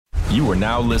You are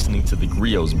now listening to the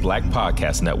Grio's Black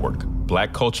Podcast Network,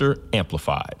 Black Culture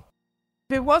Amplified.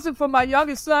 If it wasn't for my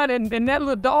youngest son and that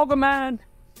little dog of mine,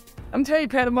 I'm telling you,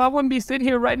 Panama, I wouldn't be sitting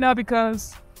here right now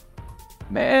because,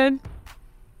 man,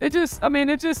 it just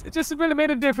really made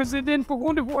a difference. And then for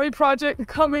Wounded Warrior Project to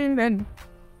come in and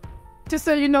just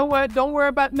say, you know what, don't worry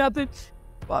about nothing.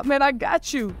 Well, man, I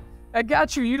got you.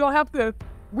 You don't have to,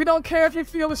 we don't care if you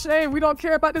feel ashamed. We don't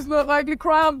care about this little ugly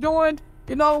crime doing.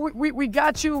 You know, we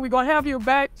got you. We're going to have your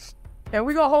back. And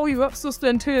we're going to hold you up, sister,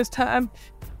 until it's time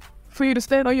for you to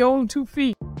stand on your own 2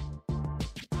 feet.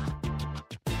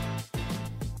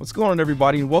 What's going on,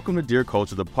 everybody, and welcome to Dear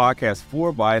Culture, the podcast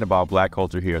for, by, and about Black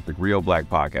culture here at the Grio Black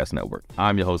Podcast Network.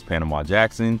 I'm your host, Panama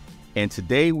Jackson, and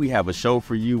today we have a show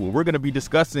for you where we're going to be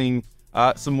discussing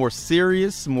some more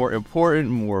serious, more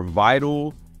important, more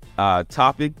vital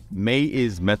topic. May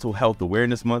is Mental Health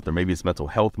Awareness Month, or maybe it's Mental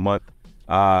Health Month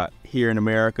here in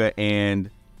America, and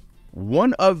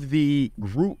one of the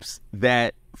groups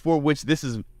that for which this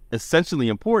is essentially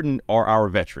important are our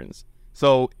veterans.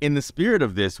 So in the spirit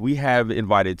of this, we have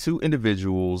invited two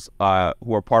individuals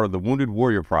who are part of the Wounded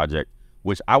Warrior Project,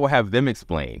 which I will have them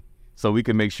explain so we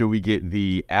can make sure we get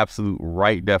the absolute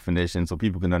right definition so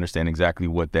people can understand exactly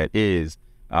what that is.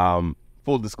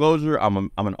 Full disclosure, I'm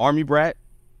an Army brat.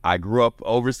 I grew up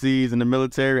overseas in the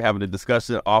military, having a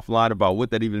discussion offline about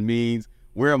what that even means.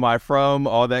 Where am I from?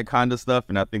 All that kind of stuff.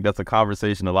 And I think that's a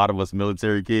conversation a lot of us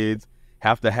military kids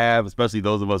have to have, especially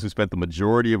those of us who spent the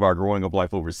majority of our growing up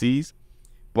life overseas.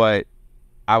 But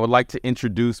I would like to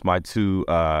introduce my two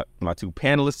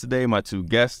panelists today, my two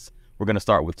guests. We're going to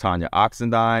start with Tanya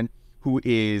Oxendine, who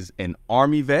is an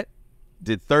Army vet,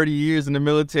 did 30 years in the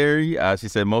military. She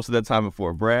said most of that time at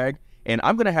Fort Bragg. And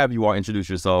I'm going to have you all introduce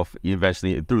yourself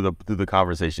eventually through the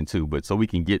conversation too. But so we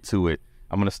can get to it,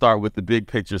 I'm going to start with the big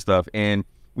picture stuff. And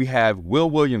we have Will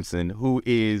Williamson, who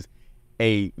is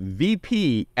a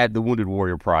VP at the Wounded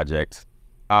Warrior Project,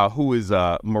 who is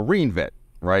a Marine vet,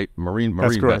 right? Marine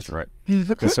vet, right?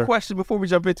 Quick question before we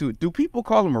jump into it. Do people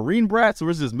call them Marine brats or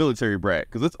is this military brat?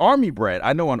 Because it's Army brat,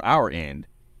 I know, on our end.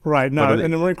 Right. No,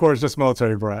 in the Marine Corps, it's just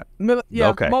military brat.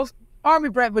 Okay. Most Army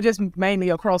brat, but just mainly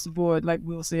across the board, like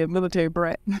Will said, military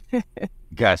brat.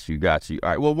 Got you. All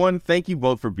right. Well, one, thank you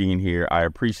both for being here. I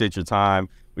appreciate your time.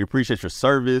 We appreciate your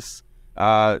service.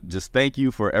 Just thank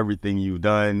you for everything you've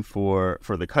done for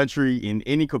the country in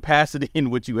any capacity in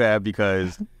which you have,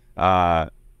 because, serving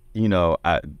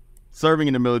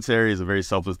in the military is a very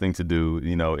selfless thing to do.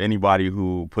 You know, anybody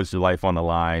who puts your life on the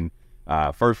line,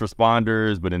 first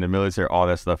responders, but in the military, all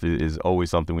that stuff is always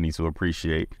something we need to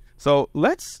appreciate. So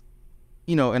let's,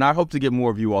 and I hope to get more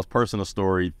of you all's personal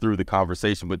story through the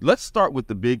conversation, but let's start with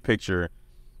the big picture.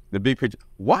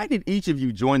 Why did each of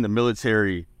you join the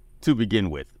military to begin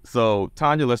with? So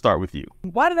Tanya, let's start with you.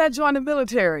 Why did I join the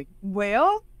military?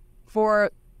 Well,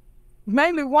 for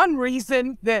mainly one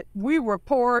reason, that we were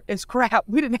poor as crap.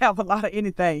 We didn't have a lot of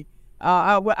anything.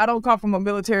 I don't come from a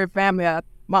military family.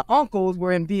 My uncles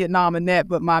were in Vietnam and that,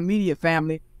 but my immediate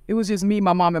family, it was just me,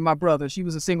 my mom, and my brother. She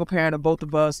was a single parent of both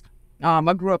of us.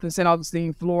 I grew up in St.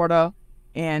 Augustine, Florida.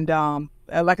 And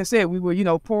like I said, we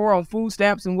were, poor on food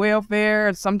stamps and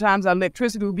welfare. Sometimes our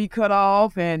electricity would be cut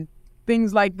off and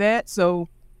things like that. So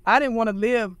I didn't want to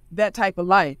live that type of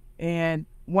life. And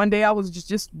one day I was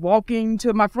just walking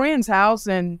to my friend's house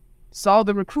and saw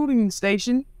the recruiting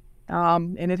station,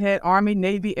 and it had Army,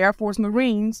 Navy, Air Force,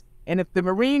 Marines. And if the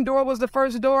Marine door was the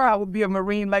first door, I would be a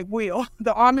Marine like Will.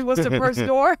 The Army was the first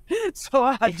door,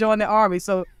 so I joined the Army.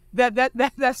 So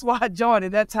that's why I joined,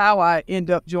 and that's how I end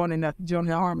up joining the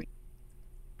Army.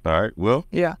 All right, Will?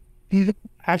 Yeah.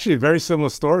 Actually, a very similar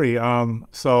story.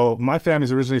 So my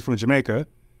family's originally from Jamaica.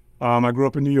 I grew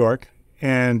up in New York,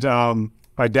 and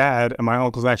my dad and my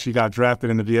uncles actually got drafted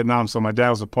into Vietnam. So my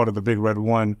dad was a part of the Big Red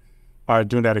One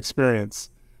during that experience.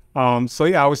 So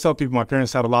yeah, I always tell people my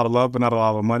parents had a lot of love, but not a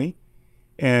lot of money.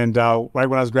 And right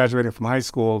when I was graduating from high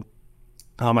school,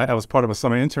 I was part of a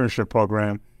summer internship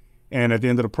program. And at the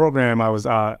end of the program, I was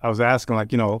asking,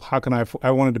 like, how can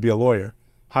I wanted to be a lawyer.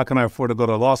 How can I afford to go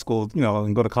to law school,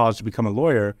 and go to college to become a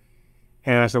lawyer?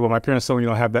 And I said, well, my parents told me,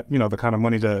 have that, the kind of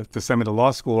money to send me to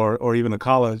law school or even to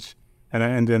college.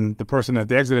 And then the person at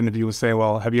the exit interview was saying,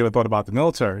 well, have you ever thought about the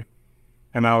military?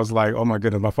 And I was like, oh my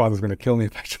goodness, my father's going to kill me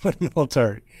if I join the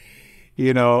military,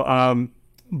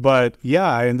 But yeah,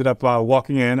 I ended up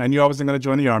walking in. I knew I wasn't going to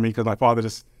join the Army because my father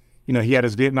just, he had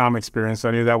his Vietnam experience. So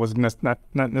I knew that was not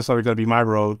necessarily going to be my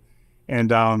road.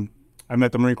 And I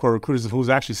met the Marine Corps recruiters, who's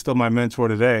actually still my mentor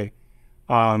today.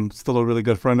 Still a really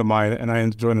good friend of mine, and I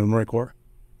ended up joining the Marine Corps.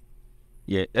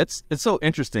 Yeah, it's so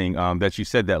interesting that you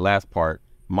said that last part.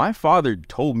 my father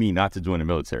told me not to join the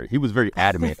military. He was very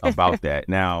adamant about that.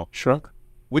 Now, Sure.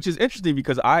 which is interesting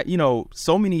because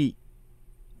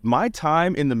my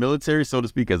time in the military, so to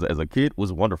speak, as a kid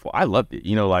was wonderful. I loved it,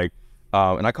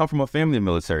 and I come from a family in the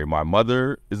military. My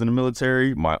mother is in the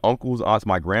military. My uncles, aunts,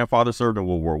 my grandfather served in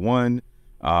World War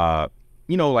I.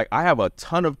 I have a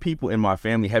ton of people in my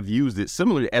family have used it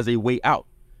similarly as a way out,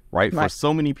 right? For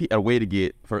so many people, a way to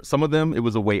get, for some of them, it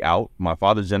was a way out. My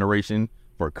father's generation,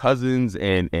 for cousins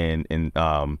and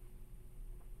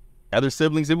other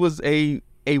siblings, it was a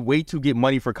way to get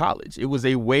money for college. It was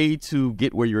a way to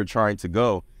get where you were trying to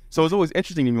go. So it's always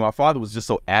interesting to me. My father was just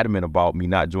so adamant about me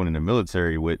not joining the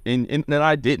military and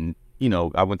I didn't.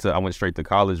 I went straight to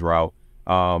college route.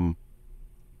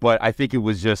 But I think it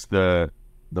was just the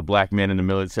black man in the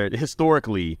military.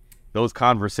 Historically, those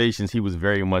conversations, he was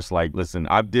very much like, listen,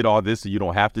 I did all this so you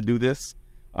don't have to do this.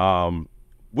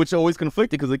 Which always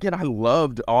conflicted because, again, I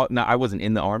loved I wasn't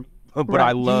in the Army, but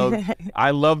right.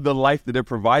 I loved the life that it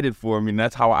provided for me. And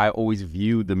that's how I always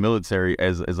viewed the military,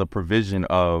 as a provision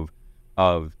of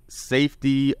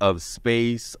safety, of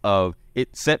space,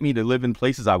 it set me to live in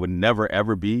places I would never,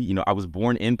 ever be. I was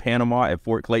born in Panama at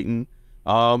Fort Clayton.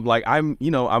 I'm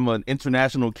an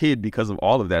international kid because of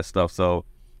all of that stuff. So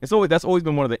that's always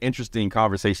been one of the interesting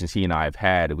conversations he and I have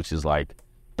had, which is like,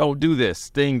 don't do this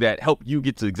thing that helped you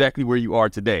get to exactly where you are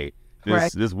today.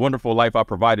 This wonderful life I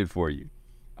provided for you.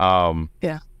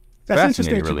 Yeah. That's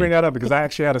interesting that you bring that up, because I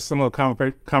actually had a similar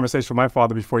conversation with my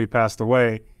father before he passed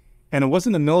away. And it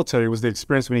wasn't the military, it was the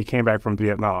experience when he came back from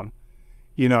Vietnam.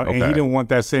 And he didn't want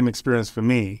that same experience for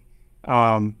me.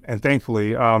 And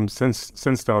thankfully, since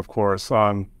then, of course,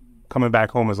 coming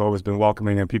back home has always been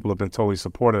welcoming and people have been totally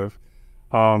supportive.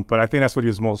 But I think that's what he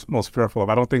was most fearful of.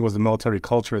 I don't think it was the military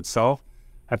culture itself.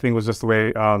 I think it was just the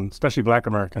way, especially Black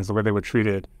Americans, the way they were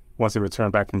treated once they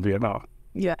returned back from Vietnam.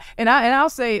 Yeah, and I'll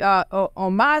say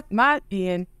on my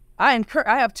end, I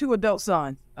have two adult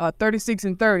sons, 36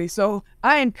 and 30. So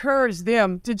I encouraged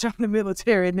them to join the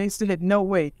military, and they said no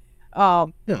way.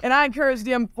 And I encouraged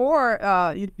them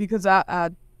because I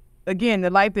again, the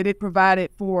life that it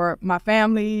provided for my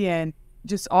family and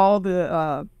just all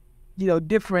the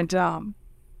different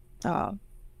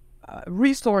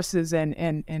resources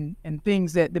and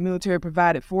things that the military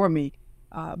provided for me.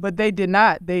 But they did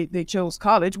not. They chose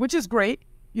college, which is great,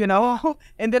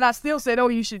 And then I still said, oh,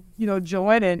 you should,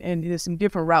 join. And there's some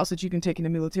different routes that you can take in the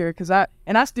military.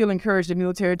 I still encourage the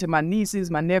military to my nieces,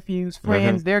 my nephews,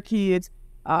 friends, their kids.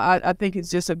 I think it's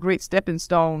just a great stepping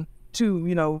stone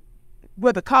to,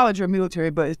 whether college or military,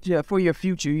 but for your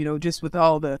future, just with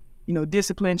all the,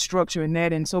 discipline, structure, and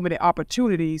that, and so many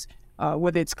opportunities,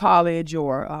 whether it's college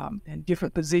or and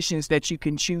different positions that you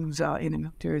can choose in the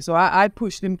military. So I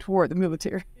push them toward the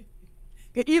military.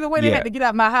 Either way, they had to get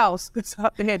out of my house because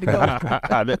they had to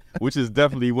go. Which is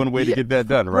definitely one way to get that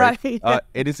done, right? Right.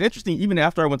 And it's interesting, even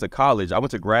after I went to college, I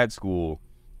went to grad school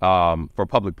for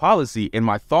public policy, and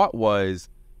my thought was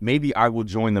maybe I will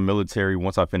join the military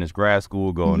once I finish grad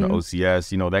school, go into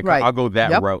OCS, I'll go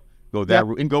that route.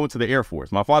 Route and go into the Air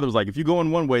Force. My father was like, if you go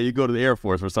in one way, you go to the Air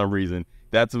Force for some reason.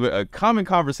 That's a common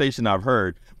conversation I've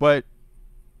heard. But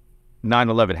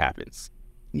 9/11 happens.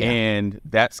 Yeah. And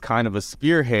that's kind of a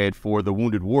spearhead for the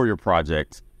Wounded Warrior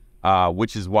Project,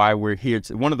 which is why we're here.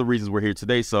 One of the reasons we're here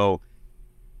today. So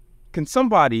can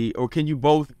you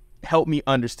both help me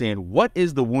understand what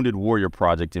is the Wounded Warrior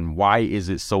Project and why is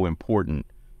it so important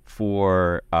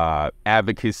for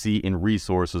advocacy and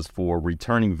resources for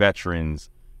returning veterans,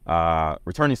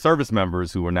 returning service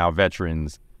members who are now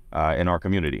veterans in our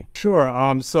community?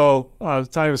 Sure. So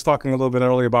Tanya was talking a little bit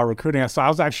earlier about recruiting. So I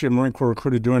was actually a Marine Corps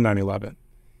recruiter during 9/11.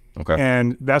 Okay.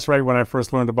 And that's right when I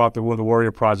first learned about the Wounded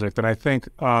Warrior Project. And I think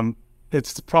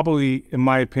it's probably, in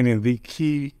my opinion, the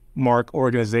key mark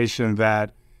organization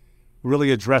that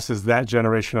really addresses that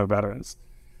generation of veterans.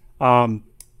 Talking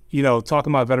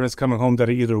about veterans coming home that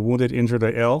are either wounded, injured, or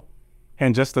ill,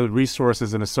 and just the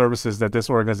resources and the services that this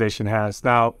organization has.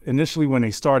 Now, initially when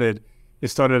it started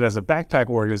as a backpack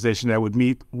organization that would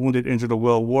meet wounded, injured, or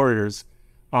ill warriors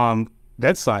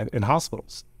bedside in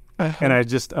hospitals. And I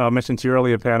just mentioned to you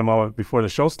earlier, Panama, before the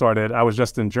show started, I was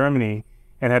just in Germany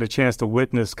and had a chance to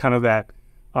witness kind of that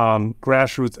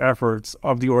grassroots efforts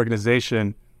of the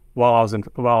organization while I was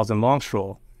in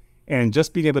Longshore. And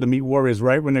just being able to meet warriors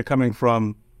right when they're coming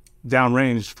from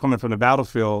downrange, coming from the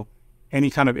battlefield,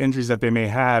 any kind of injuries that they may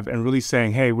have, and really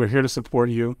saying, hey, we're here to support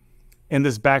you. And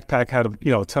this backpack had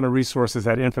a ton of resources,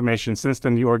 had information. Since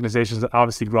then, the organization's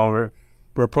obviously grown.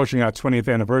 We're approaching our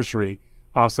 20th anniversary.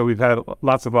 So we've had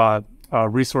lots of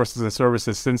resources and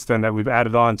services since then that we've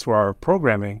added on to our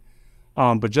programming.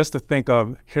 But just to think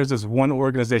of, here's this one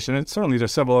organization, and certainly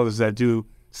there's several others that do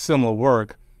similar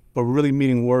work, but really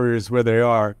meeting warriors where they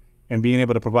are and being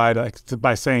able to provide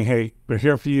by saying, hey, we're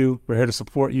here for you. We're here to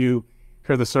support you.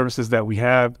 Here are the services that we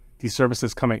have. These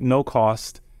services come at no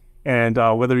cost. And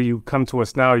whether you come to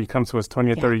us now or you come to us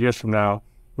 20 or 30 years from now,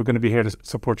 we're going to be here to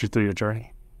support you through your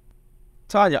journey.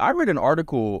 Tanya, I read an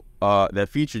article that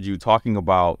featured you talking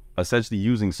about essentially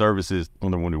using services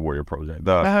on the Wounded Warrior Project.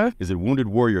 Is it Wounded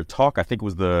Warrior Talk? I think it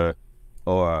was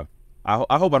I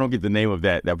hope I don't get the name of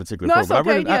that particular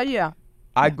program. No, it's okay.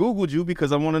 I Googled you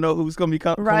because I want to know who's going to be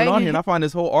coming on here. And I find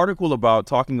this whole article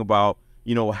talking about,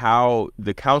 how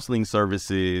the counseling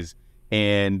services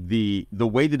and the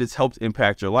way that it's helped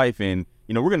impact your life. And,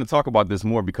 we're going to talk about this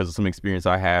more because of some experience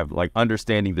I have, like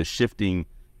understanding the shifting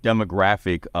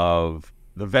demographic of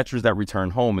the veterans that return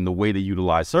home and the way they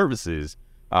utilize services,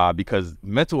 because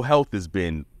mental health has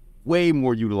been way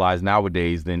more utilized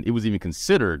nowadays than it was even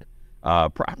considered. I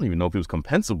don't even know if it was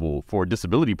compensable for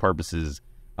disability purposes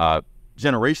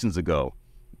generations ago.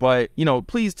 But,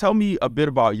 please tell me a bit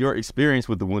about your experience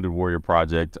with the Wounded Warrior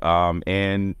Project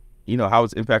and, how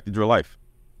it's impacted your life.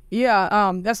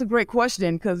 Yeah, that's a great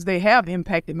question because they have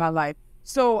impacted my life.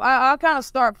 So I'll kind of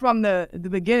start from the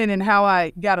beginning and how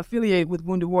I got affiliated with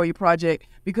Wounded Warrior Project,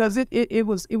 because it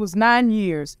was 9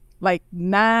 years, like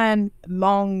 9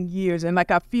 long years. And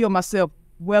I feel myself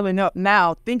welling up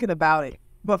now thinking about it.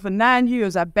 But for 9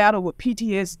 years, I battled with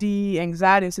PTSD,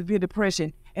 anxiety, and severe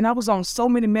depression. And I was on so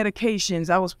many medications.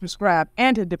 I was prescribed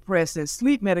antidepressants,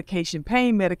 sleep medication,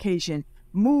 pain medication,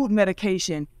 mood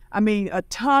medication. I mean, a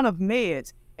ton of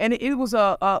meds. And it was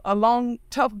a long,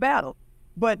 tough battle.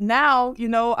 But now,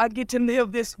 I get to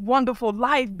live this wonderful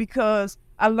life because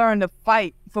I learned to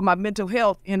fight for my mental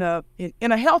health in a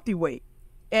healthy way.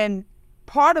 And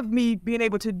part of me being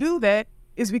able to do that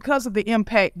is because of the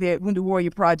impact that Wounded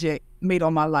Warrior Project made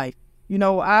on my life.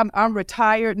 I'm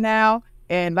retired now,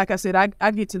 and like I said,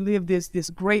 I get to live this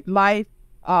great life.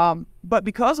 But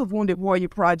because of Wounded Warrior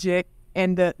Project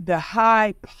and the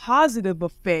high positive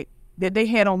effect that they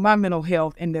had on my mental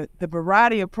health and the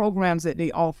variety of programs that they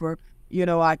offer,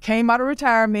 I came out of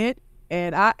retirement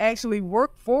and I actually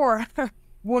worked for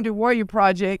Wounded Warrior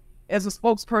Project as a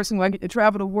spokesperson where I get to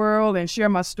travel the world and share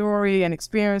my story and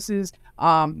experiences,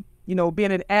 being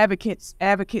an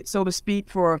advocate, so to speak,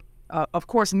 for, of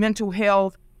course, mental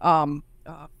health,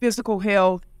 physical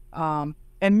health, and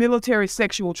military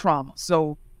sexual trauma.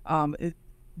 So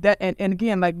and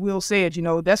again, like Will said,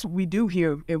 that's what we do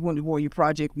here at Wounded Warrior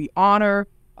Project. We honor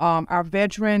our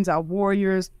veterans, our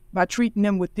warriors, by treating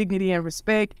them with dignity and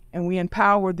respect, and we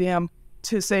empower them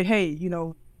to say, hey,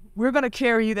 we're going to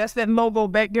carry you. That's that logo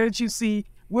back there that you see.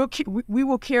 We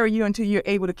will carry you until you're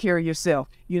able to carry yourself,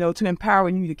 to empower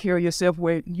you to carry yourself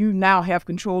where you now have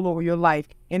control over your life.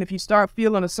 And if you start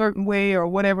feeling a certain way or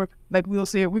whatever, like Will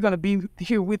said, we're going to be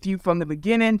here with you from the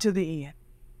beginning to the end.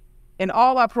 And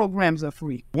all our programs are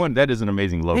free. One, that is an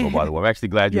amazing logo, by the way. I'm actually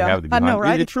glad you have it behind. I know,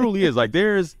 right? It truly is.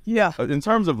 There's, in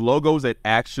terms of logos that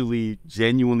actually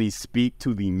genuinely speak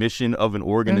to the mission of an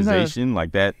organization,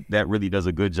 that really does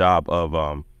a good job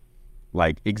of,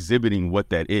 exhibiting what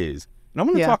that is. And I'm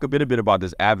going to talk a bit about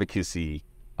this advocacy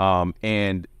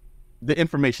and the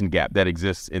information gap that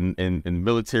exists in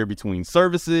military between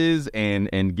services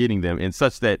and getting them, and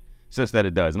such that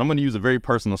it does. And I'm going to use a very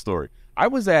personal story.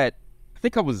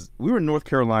 We were in North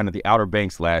Carolina at the Outer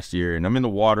Banks last year, and I'm in the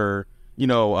water,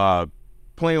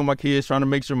 playing with my kids, trying to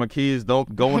make sure my kids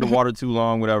don't go in the water too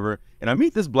long, whatever. And I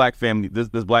meet this black family, this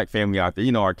black family out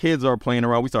there. Our kids are playing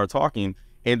around. We start talking,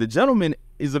 and the gentleman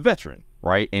is a veteran,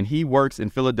 right? And he works in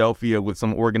Philadelphia with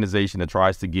some organization that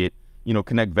tries to get,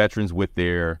 connect veterans with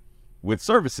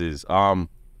services.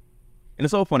 And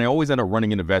it's so funny. I always end up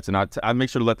running into vets, and I make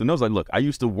sure to let them know, look, I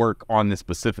used to work on this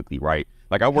specifically, right?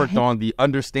 I worked on the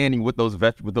understanding what those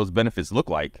benefits look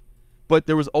like. But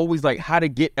there was always how to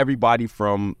get everybody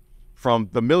from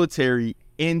the military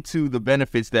into the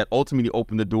benefits that ultimately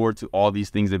open the door to all these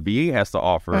things that VA has to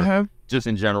offer, just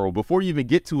in general, before you even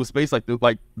get to a space like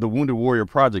the Wounded Warrior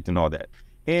Project and all that.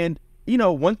 And,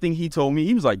 one thing he told me,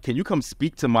 he was like, can you come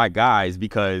speak to my guys,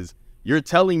 because you're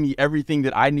telling me everything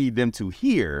that I need them to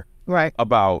hear. Right.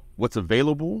 About what's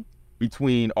available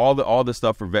between all the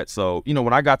stuff for vets. So,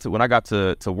 when I got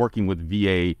to working with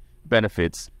VA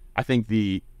benefits, I think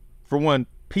for one,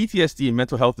 PTSD and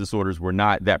mental health disorders were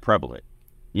not that prevalent.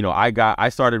 I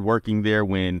started working there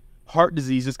when heart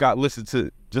disease just got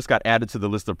added to the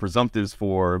list of presumptives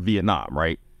for Vietnam,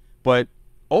 right? But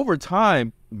over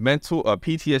time, mental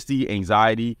PTSD,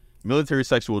 anxiety, military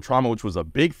sexual trauma, which was a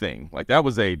big thing, that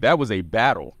was a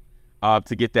battle.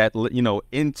 to get that,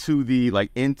 into the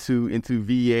into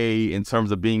VA in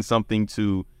terms of being something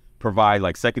to provide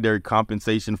like secondary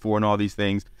compensation for and all these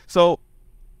things. So,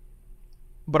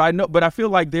 but I feel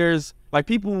like there's like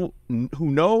people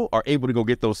who know are able to go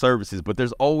get those services, but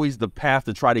there's always the path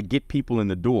to try to get people in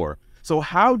the door. So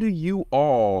how do you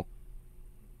all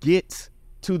get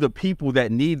to the people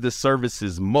that need the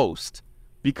services most?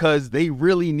 Because they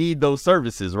really need those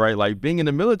services, right? Like being in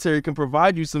the military can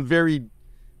provide you some very,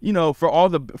 for all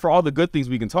the good things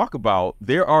we can talk about,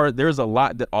 there's a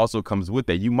lot that also comes with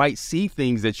that. You might see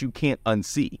things that you can't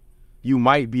unsee. You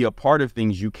might be a part of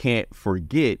things you can't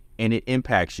forget, and it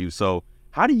impacts you. So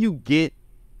how do you get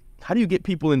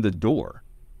people in the door?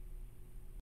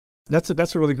 That's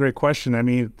a really great question. I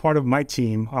mean, part of my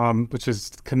team, which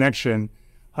is Connection,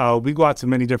 we go out to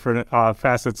many different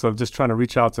facets of just trying to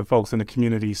reach out to folks in the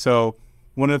community. So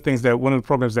one of the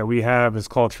programs that we have is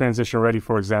called Transition Ready,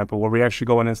 for example, where we actually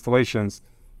go in installations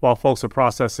while folks are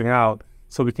processing out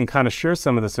so we can kind of share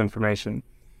some of this information.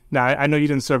 Now, I know you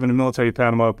didn't serve in the military,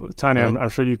 Panama. Tanya, I'm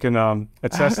sure you can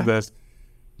attest to this.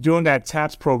 Doing that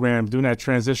TAPS program, doing that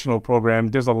transitional program,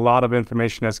 there's a lot of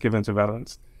information that's given to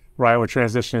veterans, right, or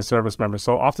transitioning service members.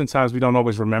 So oftentimes we don't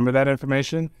always remember that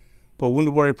information, but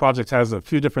Wounded Warrior Project has a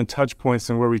few different touch points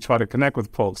in where we try to connect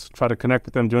with folks, try to connect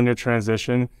with them during their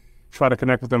transition, try to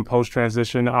connect with them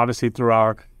post-transition, obviously through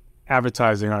our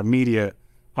advertising, our media,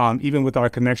 even with our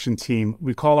Connection team.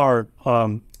 We call our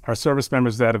service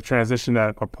members that have transitioned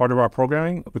that are part of our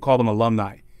programming, we call them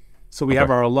alumni. So we have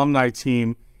our alumni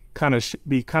team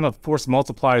be force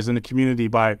multipliers in the community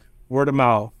by word of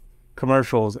mouth,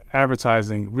 commercials,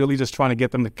 advertising, really just trying to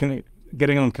get them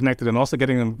getting them connected and also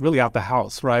getting them really out the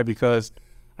house, right? Because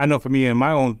I know for me in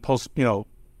my own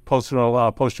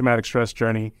post-traumatic stress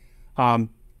journey,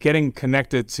 getting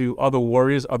connected to other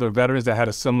warriors, other veterans that had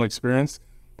a similar experience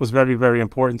was very, very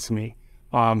important to me.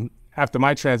 After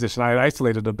my transition, I had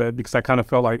isolated a bit because I kind of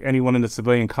felt like anyone in the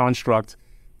civilian construct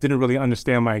didn't really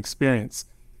understand my experience.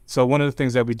 So one of the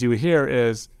things that we do here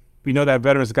is we know that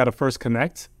veterans got to first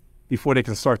connect before they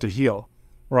can start to heal,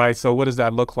 right? So what does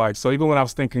that look like? So even when I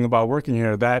was thinking about working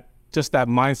here, that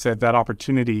mindset, that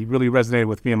opportunity really resonated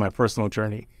with me in my personal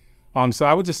journey. So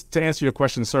I would just, to answer your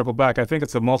question, circle back, I think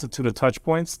it's a multitude of touch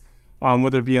points,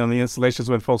 whether it be on the installations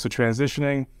when folks are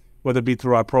transitioning, whether it be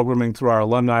through our programming, through our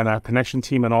alumni and our Connection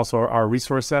team, and also our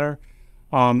resource center.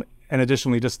 And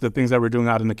additionally, just the things that we're doing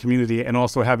out in the community, and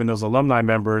also having those alumni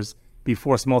members be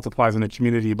force multipliers in the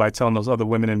community by telling those other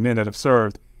women and men that have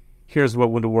served, here's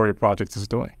what Wounded Warrior Project is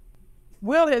doing.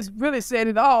 Will has really said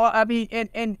it all. I mean,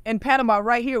 in Panama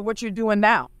right here, what you're doing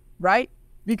now, right?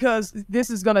 Because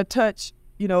this is going to touch,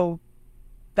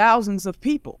 thousands of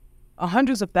people,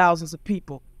 hundreds of thousands of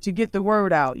people to get the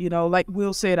word out. Like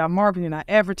Will said, our marketing, our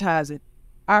advertising,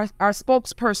 our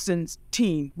spokesperson's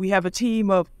team. We have a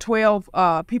team of 12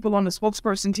 people on the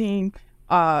spokesperson team,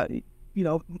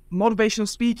 motivational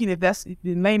speaking, if that's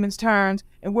in layman's terms,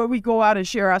 and where we go out and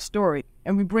share our story.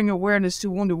 And we bring awareness to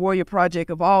Wounded Warrior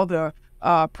Project of all the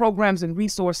programs and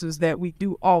resources that we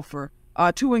do offer,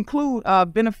 to include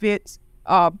benefits,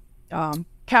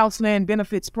 counseling,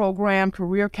 benefits program,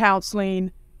 career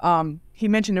counseling. He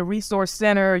mentioned the Resource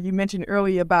Center. You mentioned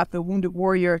earlier about the Wounded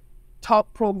Warrior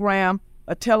Talk program,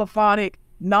 a telephonic,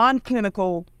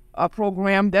 non-clinical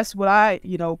program. That's what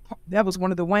that was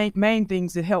one of the main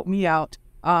things that helped me out.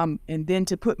 And then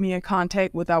to put me in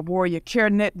contact with our Warrior Care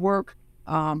Network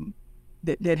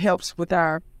that helps with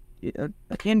our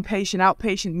inpatient,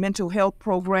 outpatient mental health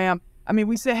program. I mean,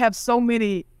 we still have so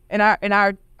many in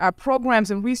our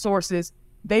programs and resources.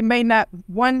 They may not,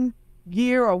 one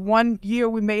year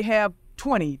we may have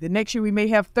 20. The next year we may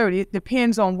have 30. It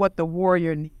depends on what the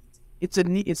warrior needs.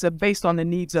 It's based on the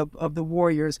needs of the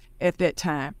warriors at that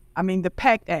time. I mean, the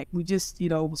PACT Act, we just,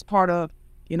 was part of,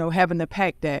 having the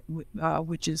PACT Act,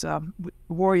 which is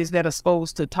warriors that are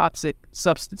exposed to toxic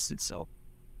substances. So.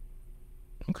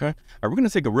 Okay. All right, we're going to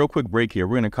take a real quick break here.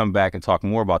 We're going to come back and talk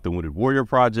more about the Wounded Warrior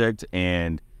Project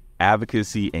and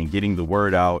advocacy and getting the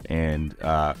word out and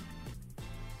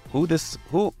who this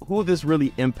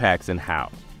really impacts and how.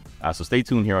 So stay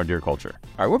tuned here on Dear Culture.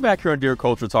 All right, we're back here on Dear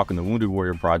Culture talking the Wounded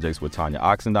Warrior Projects with Tanya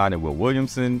Oxendine and Will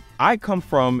Williamson. I come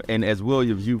from, and as Will,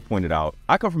 you pointed out,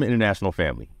 I come from an international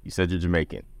family. You said you're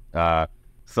Jamaican.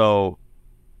 So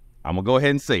I'm going to go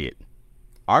ahead and say it.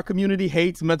 Our community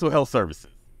hates mental health services.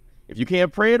 If you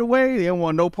can't pray it away, they don't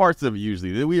want no parts of it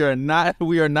usually. We are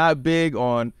not big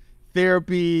on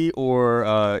therapy,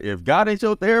 or if God ain't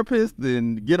your therapist,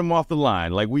 then get him off the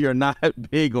line. Like, we are not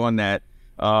big on that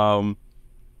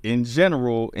in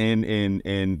general.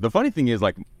 And the funny thing is,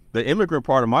 like, the immigrant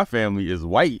part of my family is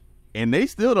white, And they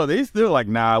still like,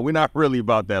 nah, we're not really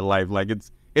about that life. Like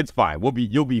it's fine.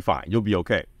 You'll be fine. You'll be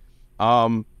okay.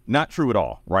 Not true at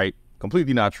all, right?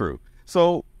 Completely not true.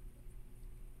 So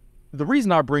the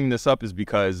reason I bring this up is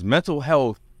because mental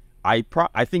health, I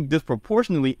think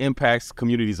disproportionately impacts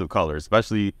communities of color,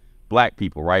 especially Black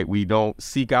people, right? We don't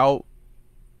seek out,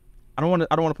 I don't want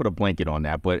to put a blanket on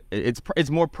that, but it's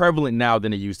more prevalent now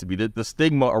than it used to be. The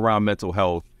stigma around mental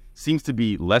health seems to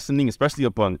be lessening, especially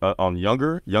upon on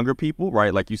younger people,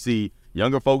 right? Like you see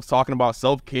younger folks talking about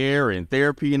self-care and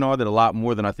therapy and all that a lot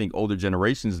more than I think older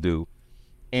generations do.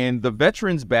 And the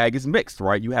veterans bag is mixed,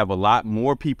 right? You have a lot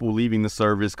more people leaving the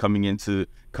service, coming into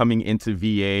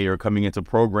VA or coming into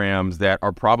programs that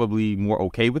are probably more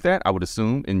okay with that, I would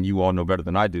assume, and you all know better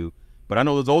than I do. But I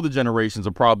know those older generations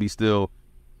are probably still,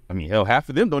 I mean, hell, half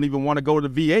of them don't even want to go to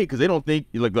the VA because they don't think,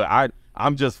 like,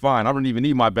 I'm just fine. I don't even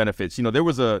need my benefits. You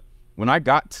know, when I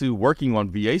got to working on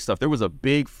VA stuff, there was a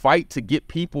big fight to get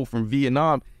people from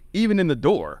Vietnam even in the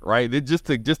door, right? Just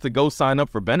to go sign up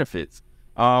for benefits.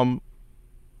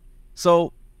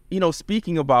 So, you know,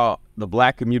 speaking about the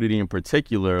Black community in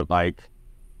particular, like,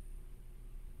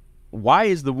 why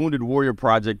is the Wounded Warrior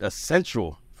Project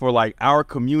essential for, like, our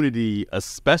community,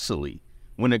 especially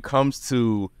when it comes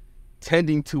to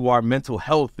tending to our mental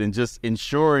health and just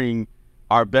ensuring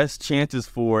our best chances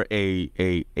for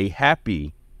a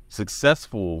happy,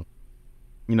 successful,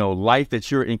 you know, life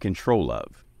that you're in control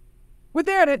of? We're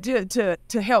there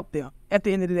to help them at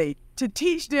the end of the day, to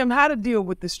teach them how to deal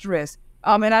with the stress.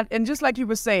 And just like you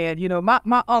were saying, you know,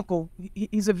 my uncle,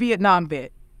 he's a Vietnam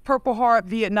vet, Purple Heart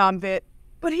Vietnam vet,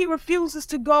 but he refuses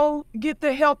to go get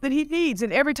the help that he needs.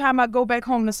 And every time I go back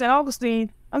home to St.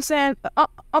 Augustine, I'm saying,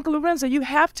 Uncle Lorenzo, you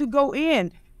have to go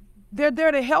in. They're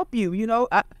there to help you, you know.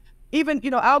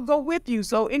 I'll go with you.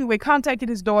 So anyway, contacted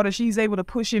his daughter. She's able to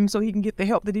push him so he can get the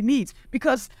help that he needs.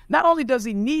 Because not only does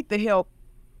he need the help,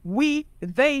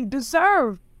 they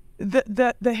deserve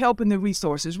the help and the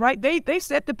resources, right? They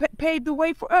paved the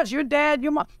way for us. Your dad,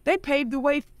 your mom, they paved the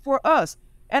way for us.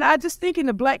 And I just think in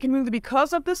the Black community,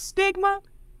 because of the stigma,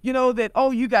 you know, that,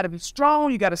 oh, you got to be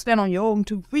strong, you got to stand on your own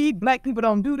 2 feet. Black people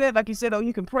don't do that. Like you said, oh,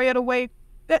 you can pray it away.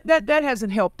 That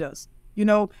hasn't helped us, you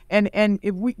know. And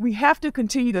if we have to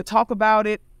continue to talk about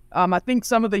it. I think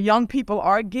some of the young people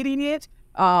are getting it.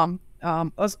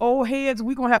 Us old heads,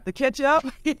 we're gonna have to catch up,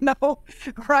 you know,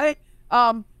 right?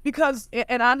 Because,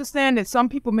 and I understand that some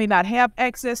people may not have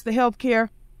access to health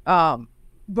care,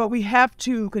 but we have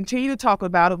to continue to talk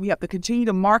about it. We have to continue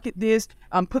to market this,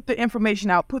 put the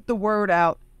information out, put the word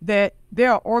out that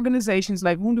there are organizations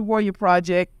like Wounded Warrior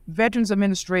Project, Veterans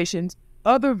Administrations,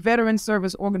 other veteran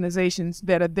service organizations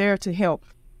that are there to help.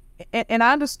 And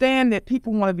I understand that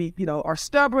people want to be, you know, are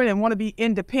stubborn and want to be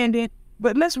independent,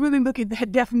 but let's really look at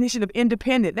that definition of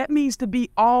independent. That means to be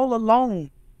all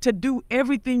alone, to do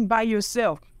everything by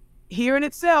yourself. Here in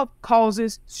itself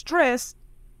causes stress,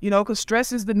 you know, because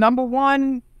stress is the number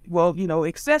one, well, you know,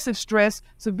 excessive stress,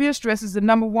 severe stress is the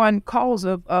number one cause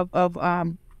of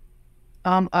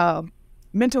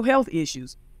mental health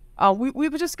issues.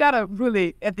 We've just got to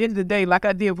really, at the end of the day, like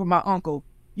I did with my uncle,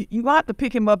 you have to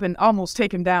pick him up and almost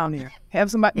take him down there. Have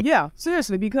somebody, yeah,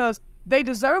 seriously, because they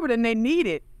deserve it and they need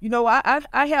it. You know, I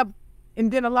have,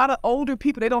 and then a lot of older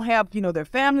people, they don't have, you know, their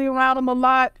family around them a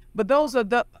lot. But those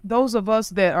of us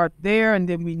that are there and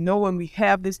then we know and we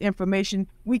have this information,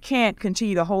 we can't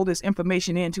continue to hold this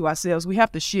information into ourselves. We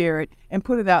have to share it and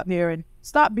put it out there and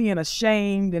stop being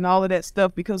ashamed and all of that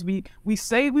stuff, because we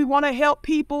say we want to help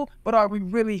people, but are we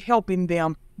really helping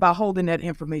them by holding that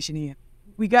information in?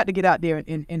 We got to get out there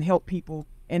and help people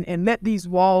and let these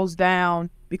walls down,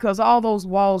 because all those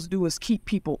walls do is keep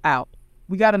people out.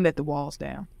 We got to let the walls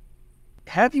down.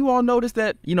 Have you all noticed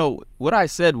that, you know, what I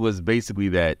said was basically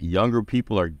that younger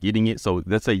people are getting it. So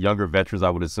let's say younger veterans, I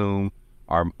would assume,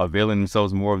 are availing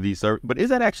themselves more of these services. But is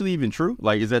that actually even true?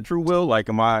 Like, is that true, Will? Like,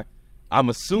 I'm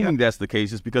assuming that's the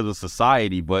case just because of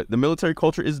society, but the military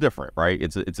culture is different, right?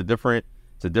 It's a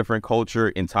different culture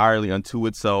entirely unto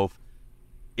itself.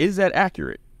 Is that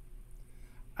accurate?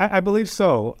 I believe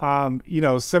so.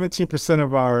 17%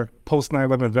 of our post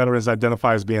 9/11 veterans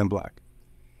identify as being Black.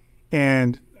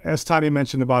 And as Tanya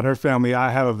mentioned about her family, I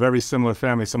have a very similar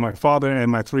family. So my father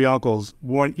and my 3 uncles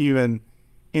weren't even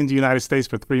in the United States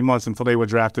for 3 months until they were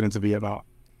drafted into Vietnam.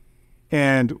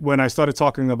 And when I started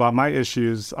talking about my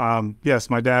issues, yes,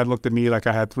 my dad looked at me like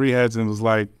I had 3 heads and was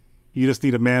like, you just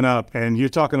need to man up. And you're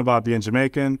talking about being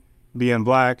Jamaican, being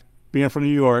Black, being from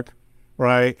New York,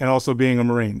 right? And also being a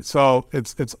Marine. So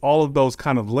it's all of those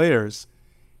kind of layers.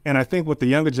 And I think what the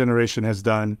younger generation has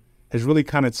done has really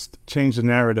kind of changed the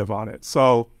narrative on it.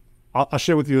 So I'll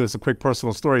share with you as a quick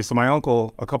personal story. So my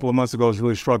uncle, a couple of months ago, was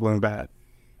really struggling bad.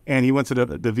 And he went to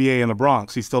the VA in the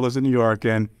Bronx. He still lives in New York,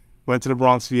 and went to the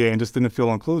Bronx VA and just didn't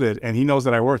feel included. And he knows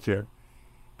that I work here.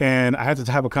 And I had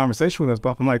to have a conversation with him.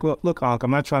 But I'm like, well, look, Unc,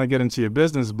 I'm not trying to get into your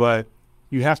business, but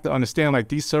you have to understand, like,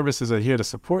 these services are here to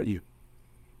support you.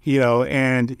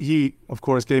 And he, of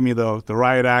course, gave me the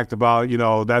riot act about,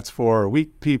 that's for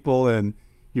weak people, and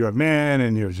you're a man,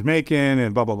 and you're Jamaican,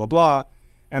 and blah, blah, blah, blah.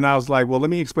 And I was like, well, let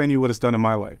me explain to you what it's done in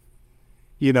my life.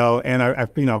 And I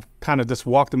kind of just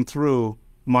walked him through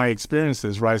my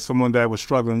experiences, right? Someone that was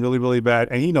struggling really, really bad.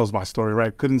 And he knows my story,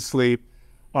 right? Couldn't sleep,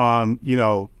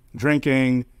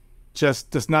 drinking,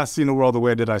 just not seeing the world the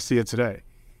way that I see it today.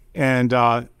 And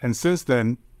since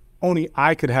then, only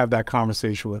I could have that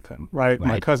conversation with him, right?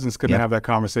 My cousins couldn't have that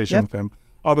conversation with him.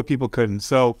 Other people couldn't.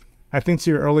 So I think to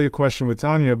your earlier question with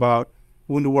Tanya about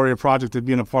Wounded Warrior Project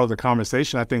being a part of the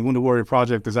conversation, I think Wounded Warrior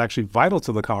Project is actually vital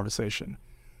to the conversation,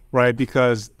 right?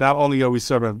 Because not only are we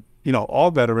serving, all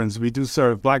veterans, we do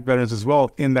serve Black veterans as well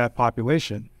in that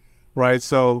population, right?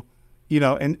 So,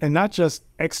 and not just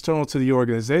external to the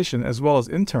organization as well as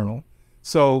internal.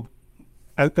 So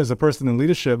as a person in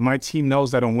leadership, my team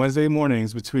knows that on Wednesday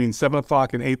mornings between 7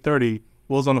 o'clock and 8:30,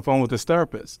 Will's on the phone with his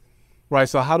therapist, right?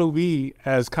 So how do we,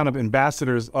 as kind of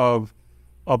ambassadors of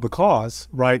the cause,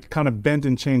 right, kind of bend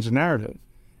and change the narrative?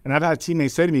 And I've had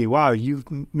teammates say to me, wow, you've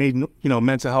made,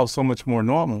 mental health so much more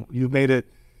normal. You've made it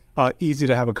easy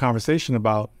to have a conversation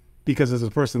about, because as a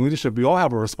person in leadership, we all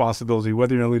have a responsibility,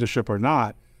 whether you're in leadership or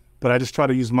not. But I just try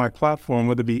to use my platform,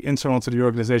 whether it be internal to the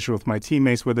organization with my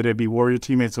teammates, whether they be warrior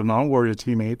teammates or non-warrior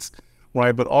teammates,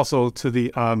 right? But also to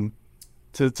the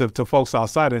to folks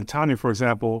outside. And Tanya, for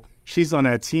example, she's on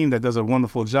that team that does a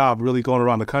wonderful job really going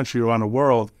around the country, around the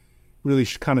world, really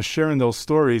kind of sharing those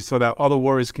stories so that other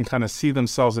warriors can kind of see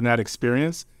themselves in that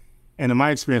experience. And in my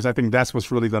experience, I think that's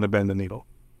what's really going to bend the needle.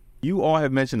 You all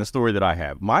have mentioned a story that I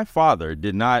have. My father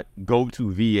did not go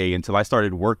to VA until I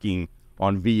started working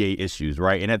on VA issues,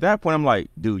 right? And at that point, I'm like,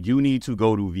 dude, you need to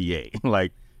go to VA.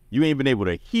 Like, you ain't been able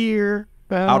to hear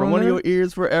out of one of your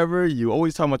ears forever. You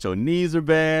always talking about your knees are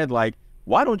bad. Like,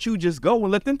 why don't you just go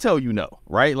and let them tell you no,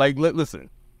 right? Like,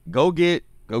 listen, go get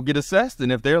assessed.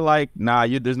 And if they're like, nah,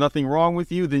 there's nothing wrong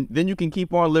with you, then you can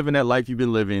keep on living that life you've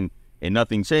been living and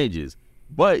nothing changes.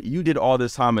 But you did all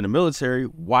this time in the military.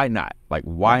 Why not? Like,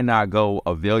 why not go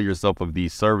avail yourself of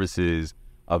these services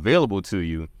available to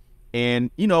you?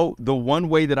 And, the one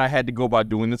way that I had to go about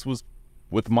doing this was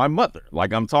with my mother.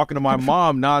 Like, I'm talking to my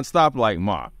mom nonstop, like,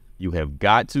 Mom, you have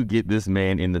got to get this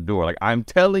man in the door. Like, I'm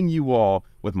telling you all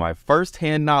with my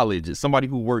firsthand knowledge as somebody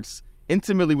who works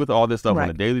intimately with all this stuff on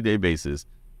a day-to-day basis,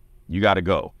 you got to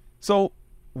go. So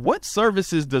what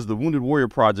services does the Wounded Warrior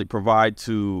Project provide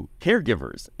to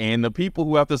caregivers and the people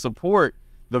who have to support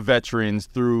the veterans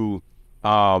through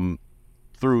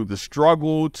the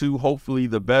struggle to hopefully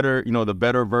the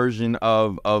better version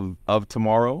of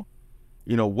tomorrow?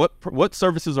 What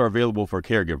services are available for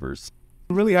caregivers?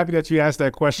 I'm really happy that you asked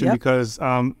that question because,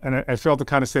 and I failed to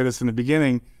kind of say this in the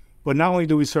beginning, but not only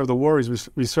do we serve the warriors,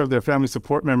 we serve their family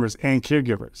support members and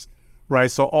caregivers, right?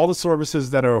 So all the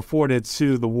services that are afforded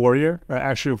to the warrior are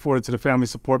actually afforded to the family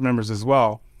support members as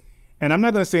well. And I'm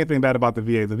not going to say anything bad about the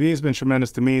VA. The VA has been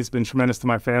tremendous to me. It's been tremendous to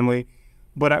my family.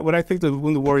 But what I think the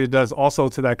Wounded Warrior does also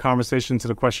to that conversation, to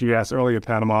the question you asked earlier,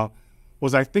 Panama,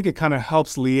 was I think it kind of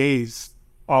helps liaise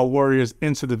our warriors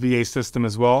into the VA system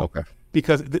as well. Okay.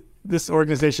 Because this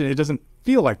organization, it doesn't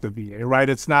feel like the VA, right?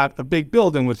 It's not a big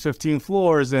building with 15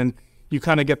 floors, and you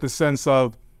kind of get the sense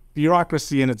of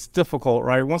bureaucracy, and it's difficult,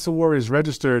 right? Once a warrior is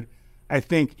registered, I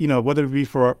think, whether it be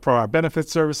for our benefit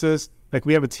services, like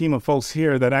we have a team of folks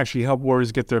here that actually help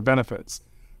warriors get their benefits,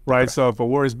 right? Okay. So if a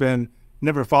warrior's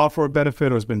never filed for a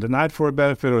benefit or has been denied for a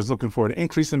benefit or is looking for an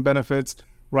increase in benefits,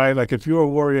 right? Like if you're a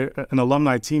warrior, an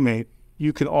alumni teammate,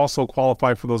 you can also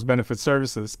qualify for those benefit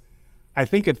services. I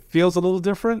think it feels a little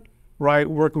different, right?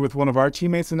 Working with one of our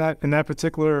teammates in that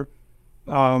particular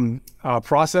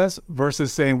process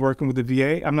versus saying working with the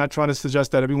VA. I'm not trying to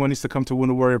suggest that everyone needs to come to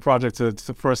Wounded Warrior Project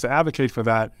for us to advocate for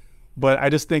that, but I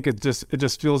just think it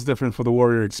just feels different for the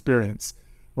warrior experience,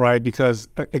 right? Because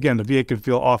again, the VA can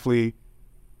feel awfully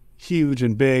huge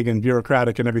and big and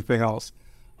bureaucratic and everything else.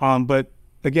 But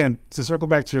again, to circle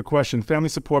back to your question, family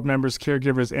support members,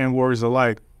 caregivers, and warriors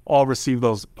alike all receive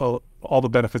those all the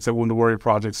benefits at Wounded Warrior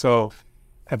Project. So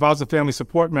if I was a family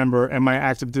support member and my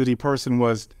active duty person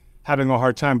was having a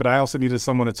hard time, but I also needed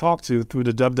someone to talk to through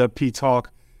the WWP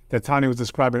talk that Tanya was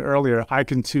describing earlier, I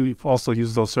can too also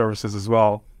use those services as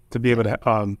well to be able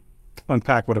to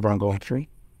unpack whatever I'm going through.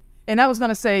 And I was going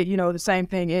to say, the same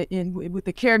thing with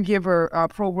the caregiver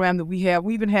program that we have.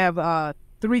 We even have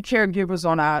 3 caregivers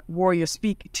on our Warrior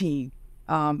Speak team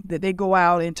that they go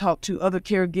out and talk to other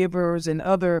caregivers and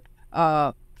other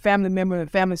family members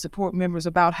and family support members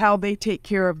about how they take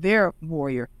care of their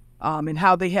warrior and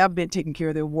how they have been taking care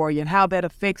of their warrior and how that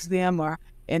affects them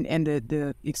and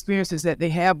the experiences that they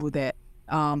have with that.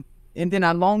 And then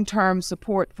our long-term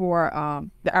support for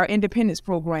our independence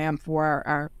program for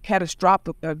our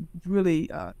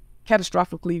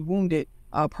catastrophically wounded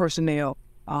personnel.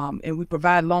 And we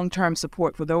provide long-term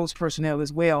support for those personnel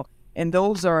as well. And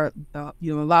those are, a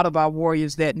lot of our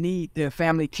warriors that need their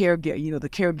family caregiver, the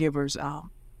caregivers.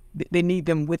 They need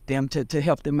them with them to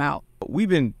help them out. We've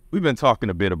been talking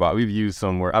a bit about, we've used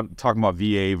somewhere, I'm talking about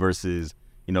VA versus,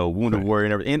 wounded warrior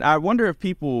and everything. And I wonder if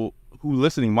people who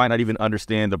listening might not even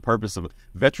understand the purpose of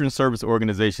veteran service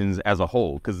organizations as a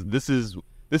whole, because this is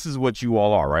what you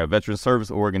all are, right? A veteran service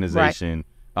organization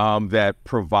that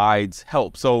provides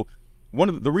help. So one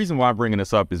of the reason why I'm bringing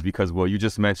this up is because, well, you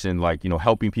just mentioned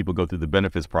helping people go through the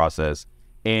benefits process,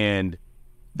 and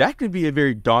that could be a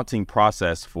very daunting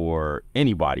process for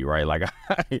anybody, right?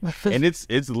 And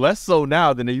it's less so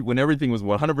now than when everything was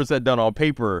 100% done on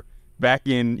paper back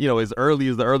in, as early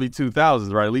as the early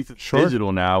 2000s, right? At least it's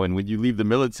digital now. And when you leave the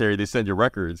military, they send you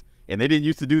records. And they didn't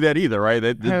used to do that either, right?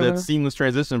 That seamless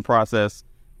transition process,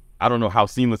 I don't know how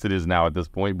seamless it is now at this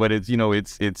point, but it's,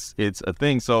 it's a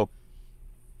thing. So,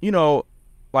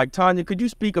 Tanya, could you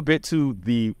speak a bit to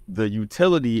the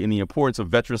utility and the importance of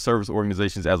veteran service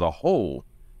organizations as a whole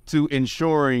to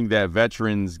ensuring that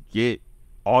veterans get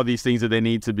all these things that they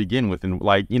need to begin with? And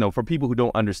for people who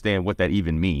don't understand what that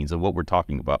even means and what we're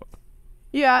talking about.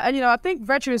 Yeah, and I think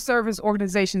veteran service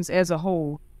organizations as a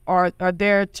whole are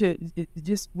there to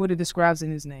just what it describes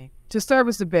in its name, to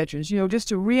service the veterans, just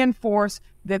to reinforce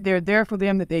that they're there for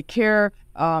them, that they care,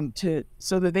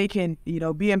 so that they can,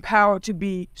 be empowered to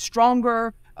be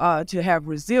stronger, to have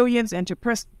resilience and to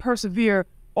persevere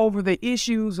over the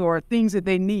issues or things that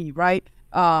they need, right?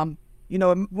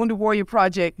 Wounded Warrior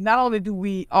Project, not only do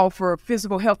we offer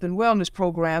physical health and wellness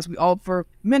programs, we offer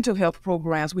mental health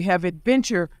programs. We have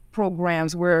adventure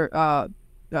programs where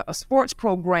sports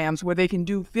programs where they can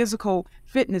do physical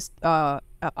fitness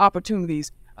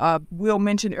opportunities. Will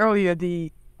mentioned earlier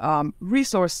the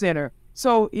resource center.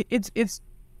 So it's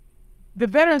the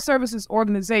Veteran Services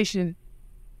Organization.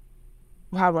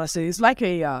 How do I say? It's like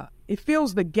it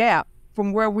fills the gap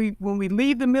from when we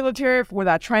leave the military with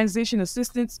our transition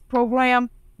assistance program.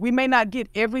 We may not get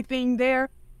everything there,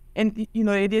 and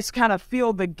it just kind of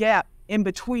fill the gap in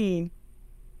between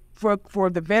for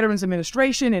the Veterans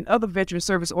Administration and other veteran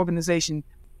service organizations.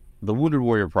 The Wounded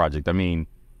Warrior Project, I mean,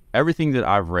 everything that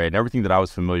I've read, everything that I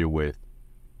was familiar with,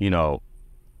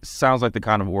 sounds like the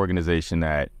kind of organization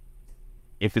that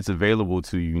if it's available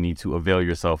to you, you need to avail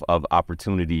yourself of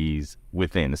opportunities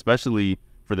within, especially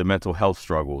for the mental health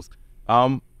struggles.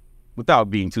 Without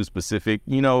being too specific,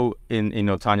 Tanya,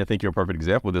 I think you're a perfect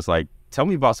example of this. Tell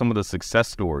me about some of the success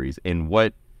stories and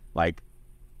what,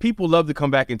 people love to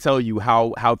come back and tell you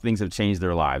how things have changed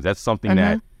their lives. That's something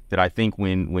that I think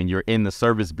when you're in the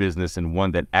service business and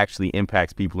one that actually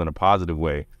impacts people in a positive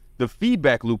way, the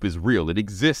feedback loop is real. It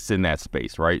exists in that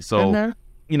space, right? So,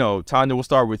 Tanya, we'll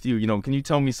start with you. Can you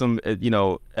tell me some,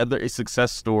 other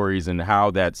success stories and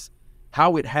how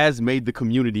it has made the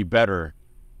community better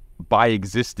by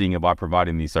existing and by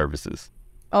providing these services?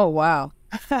 Oh, wow.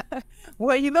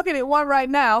 Well, you're looking at one right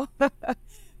now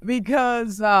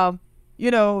because, after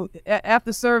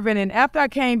serving and after I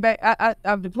came back,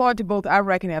 I've deployed to both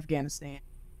Iraq and Afghanistan.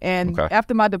 And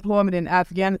after my deployment in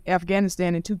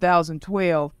Afghanistan in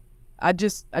 2012, I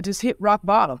just hit rock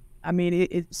bottom. I mean,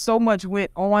 it so much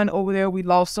went on over there. We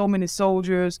lost so many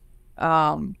soldiers,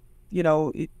 in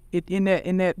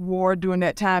that war during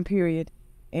that time period.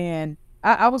 And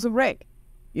I was a wreck.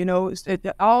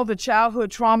 All the childhood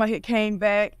trauma had came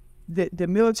back. The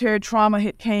military trauma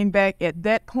had came back at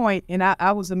that point, and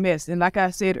I was a mess. And like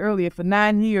I said earlier, for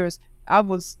 9 years, I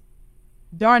was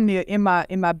darn near in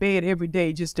my bed every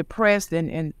day, just depressed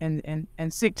and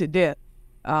sick to death.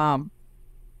 And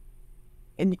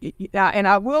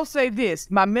I will say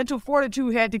this: my mental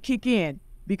fortitude had to kick in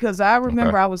because I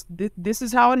remember this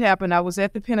is how it happened. I was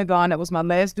at the Pentagon. That was my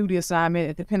last duty assignment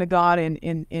at the Pentagon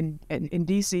in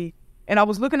D.C. And I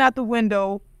was looking out the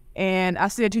window. And I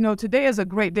said, today is a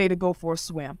great day to go for a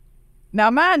swim.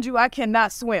 Now, mind you, I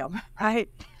cannot swim, right?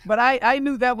 But I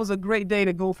knew that was a great day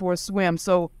to go for a swim.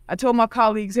 So I told my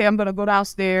colleagues, hey, I'm going to go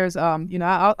downstairs.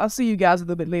 I'll see you guys a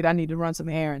little bit later. I need to run some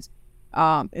errands.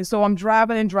 And so I'm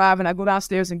driving. I go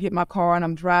downstairs and get my car, and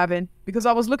I'm driving because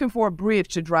I was looking for a bridge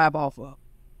to drive off of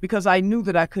because I knew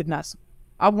that I could not swim.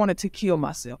 I wanted to kill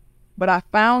myself. But I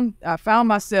found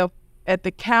myself at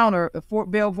the counter, the Fort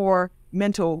Belvoir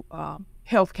mental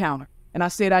health counter. And I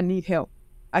said, I need help.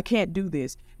 I can't do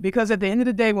this. Because at the end of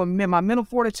the day, when my mental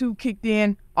fortitude kicked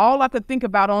in, all I could think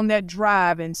about on that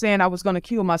drive and saying I was going to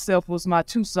kill myself was my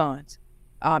 2 sons.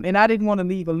 And I didn't want to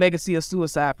leave a legacy of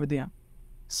suicide for them.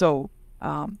 So,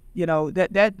 you know,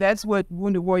 that's what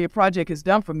Wounded Warrior Project has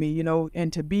done for me, you know,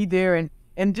 and to be there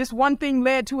and just one thing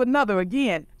led to another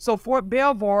again. So Fort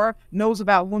Belvoir knows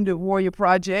about Wounded Warrior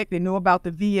Project. They know about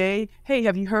the VA. Hey,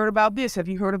 have you heard about this? Have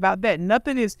you heard about that?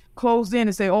 Nothing is closed in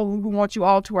and say, oh, we want you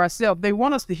all to ourselves. They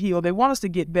want us to heal. They want us to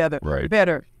get better. Right.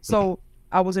 Better. So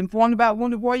I was informed about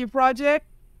Wounded Warrior Project.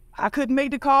 I couldn't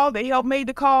make the call. They helped make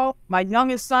the call. My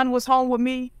youngest son was home with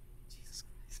me. Jesus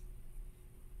Christ.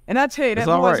 And I tell you, that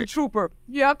boy's a trooper.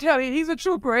 Yeah, I'm telling you, he's a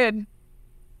trooper. And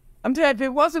I'm telling you, if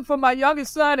it wasn't for my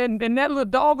youngest son and that little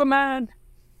dog of mine,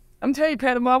 I'm telling you,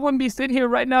 Panama, I wouldn't be sitting here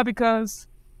right now because,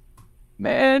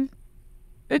 man,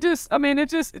 it just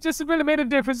really made a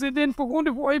difference. And then for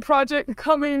Wounded Warrior Project to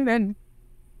come in and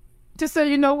just say,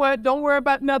 you know what, don't worry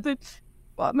about nothing.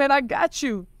 Well, man, I got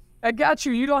you. I got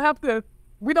you. You don't have to,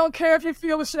 we don't care if you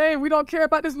feel ashamed. We don't care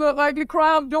about this little ugly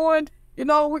crime I'm doing. You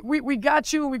know, we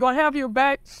got you. We're going to have your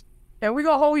back. And we're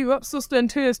going to hold you up, sister,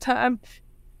 until it's time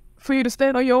for you to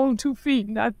stand on your own 2 feet.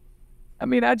 And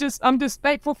I'm just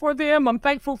thankful for them. I'm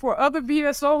thankful for other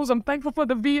VSOs. I'm thankful for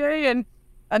the VA. And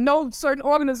I know certain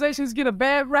organizations get a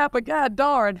bad rap, but God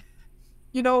darn,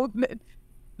 you know,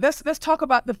 let's talk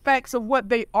about the facts of what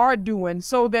they are doing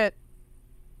so that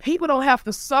people don't have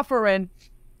to suffer. And,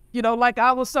 you know, like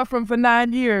I was suffering for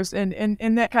 9 years and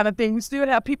that kind of thing. We still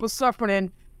have people suffering.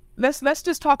 And let's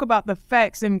just talk about the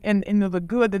facts and the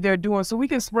good that they're doing so we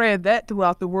can spread that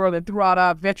throughout the world and throughout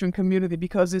our veteran community,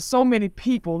 because there's so many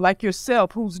people like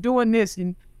yourself who's doing this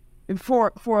and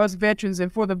for us veterans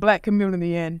and for the Black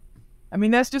community. And I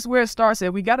mean, that's just where it starts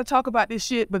at. We got to talk about this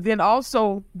shit, but then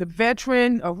also the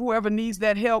veteran or whoever needs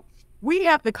that help, we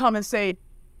have to come and say,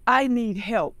 I need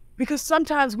help, because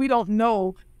sometimes we don't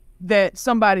know that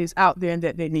somebody's out there and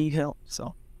that they need help.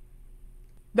 So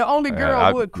the only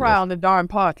girl would cry on the darn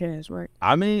podcast, right?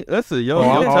 I mean, listen, your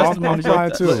testimony.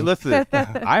 Listen,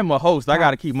 I'm a host. I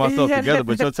got to keep myself together,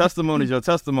 but your testimony is your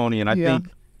testimony. And I think,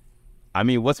 I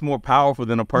mean, what's more powerful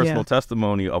than a personal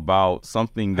testimony about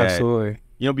something that, absolutely,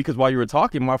 you know, because while you were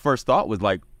talking, my first thought was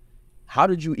like, how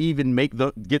did you even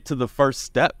get to the first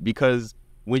step? Because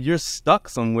when you're stuck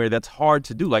somewhere, that's hard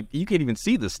to do. Like, you can't even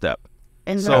see the step.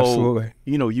 And so, absolutely,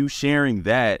 you know, you sharing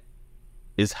that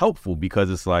is helpful, because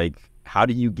it's like, how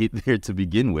do you get there to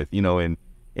begin with, you know?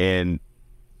 And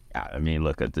I mean,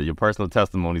 look, your personal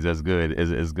testimony is as good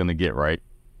as it's going to get, right?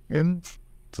 And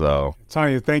so,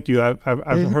 Tanya, thank you. I've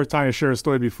heard Tanya share a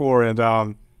story before, and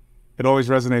it always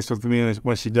resonates with me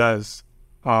when she does.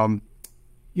 You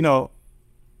know,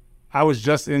 I was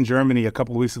just in Germany a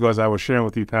couple of weeks ago, as I was sharing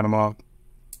with you, Panama,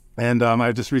 and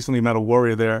I just recently met a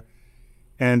warrior there,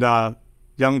 and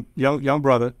young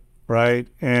brother, right,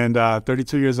 and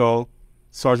 32 years old.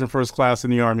 Sergeant First Class in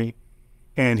the Army,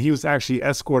 and he was actually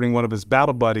escorting one of his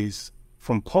battle buddies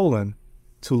from Poland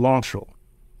to Longshore.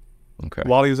 Okay.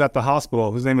 While he was at the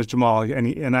hospital, his name is Jamal,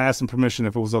 and I asked him permission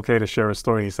if it was okay to share his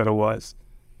story, and he said it was.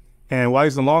 And while he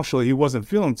was in Longshore, he wasn't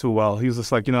feeling too well. He was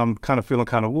just like, you know, I'm kind of feeling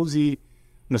kind of woozy.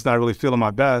 I'm just not really feeling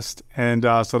my best. And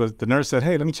so the nurse said,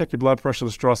 hey, let me check your blood pressure.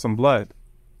 Let's draw some blood.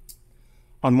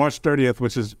 On March 30th,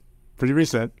 which is pretty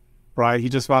recent, right, he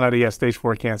just found out he had stage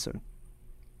 4 cancer.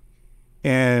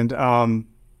 And,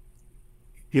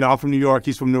 you know, I'm from New York.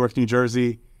 He's from Newark, New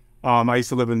Jersey. I used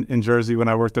to live in Jersey when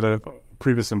I worked at a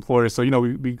previous employer. So, you know,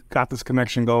 we got this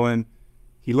connection going.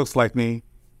 He looks like me.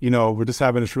 You know, we're just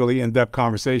having this really in-depth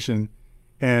conversation.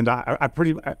 And I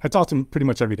talk to him pretty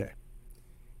much every day.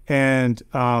 And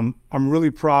I'm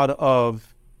really proud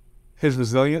of his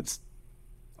resilience.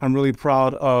 I'm really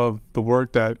proud of the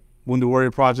work that Wounded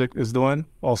Warrior Project is doing,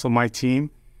 also my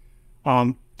team.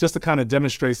 Just to kind of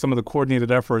demonstrate some of the coordinated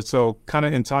efforts. So kind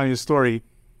of in Tanya's story,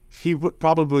 he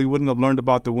probably wouldn't have learned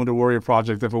about the Wounded Warrior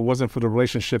Project if it wasn't for the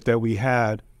relationship that we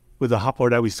had with the hospital,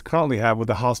 that we currently have with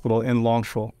the hospital in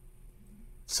Longshore.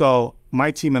 So my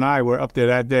team and I were up there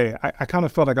that day. I kind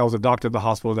of felt like I was a doctor at the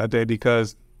hospital that day,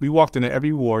 because we walked into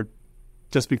every ward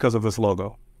just because of this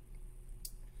logo.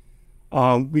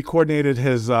 We coordinated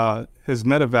his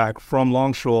medevac from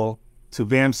Longshore to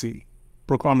VAMC,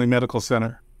 Brooke Army Medical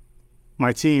Center.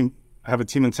 My team, I have a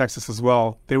team in Texas as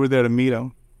well, they were there to meet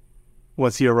him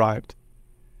once he arrived.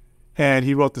 And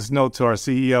he wrote this note to our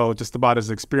CEO just about his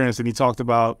experience, and he talked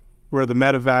about where the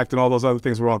medevac and all those other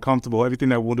things were uncomfortable. Everything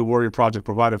that Wounded Warrior Project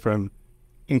provided for him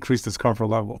increased his comfort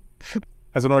level.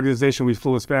 As an organization, we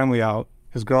flew his family out,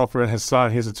 his girlfriend, his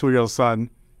son. He has a 2-year-old son,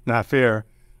 not fair.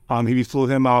 He flew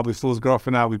him out, we flew his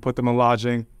girlfriend out, we put them in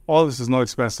lodging. All of this is no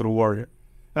expense to the warrior.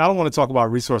 And I don't want to talk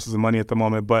about resources and money at the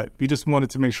moment, but we just wanted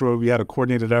to make sure we had a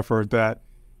coordinated effort that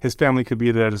his family could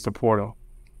be there to support him.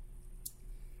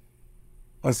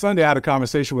 On Sunday, I had a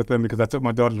conversation with him because I took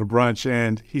my daughter to brunch,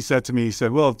 and he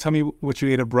said, Will, tell me what you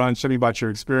ate at brunch. Tell me about your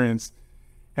experience.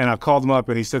 And I called him up,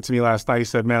 and he said to me last night, he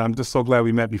said, man, I'm just so glad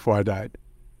we met before I died.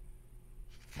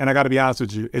 And I got to be honest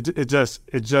with you, it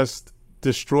just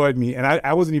destroyed me. And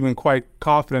I wasn't even quite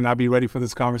confident I'd be ready for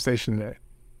this conversation today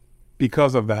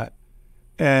because of that.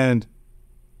 And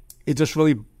it just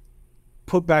really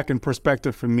put back in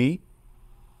perspective for me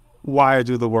why I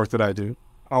do the work that I do,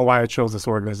 or why I chose this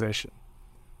organization,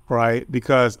 right?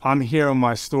 Because I'm hearing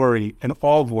my story in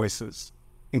all voices,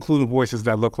 including voices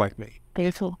that look like me.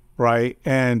 Beautiful. Right?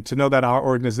 And to know that our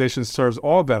organization serves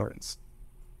all veterans,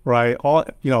 right? All,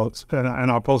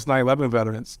 and our post 9/11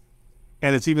 veterans.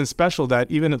 And it's even special that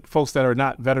even folks that are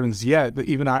not veterans yet, but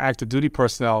even our active duty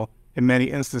personnel, in many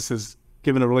instances,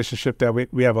 given the relationship that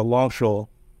we have at Longshore,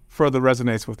 further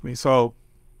resonates with me. So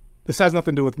this has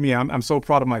nothing to do with me. I'm so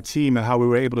proud of my team and how we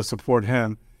were able to support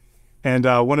him. And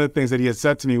one of the things that he had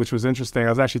said to me, which was interesting, I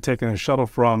was actually taking a shuttle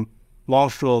from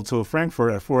Longshore to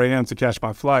Frankfurt at 4 a.m. to catch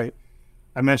my flight.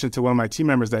 I mentioned to one of my team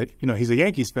members that, he's a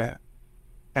Yankees fan.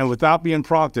 And without being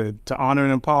prompted, to honor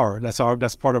and empower,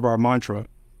 that's part of our mantra,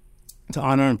 to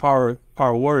honor and empower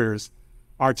our warriors,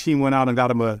 our team went out and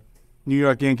got him a New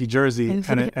York Yankee jersey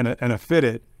and a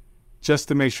fitted, just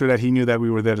to make sure that he knew that we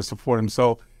were there to support him.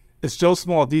 So it's those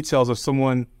small details of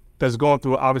someone that's going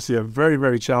through obviously a very,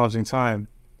 very challenging time.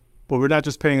 But we're not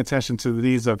just paying attention to the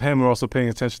needs of him, we're also paying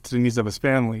attention to the needs of his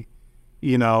family,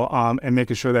 and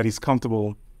making sure that he's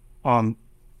comfortable,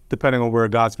 depending on where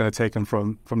God's going to take him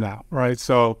from now, right?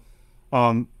 So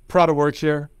proud of work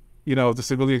here,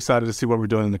 just really excited to see what we're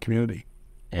doing in the community.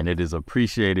 And it is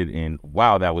appreciated, and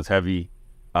wow, that was heavy.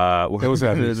 It was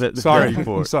heavy. Sorry.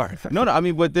 I'm sorry. No, I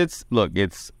mean, but it's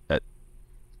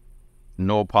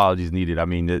no apologies needed. I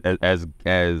mean, as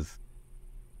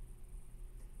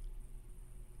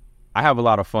I have a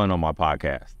lot of fun on my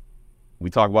podcast. We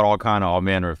talk about all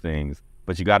manner of things,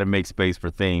 but you got to make space for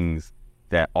things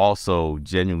that also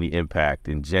genuinely impact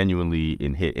and genuinely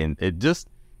hit. And it just,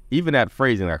 even that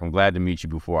phrasing, like, I'm glad to meet you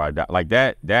before I die, like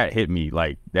that hit me,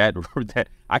 like that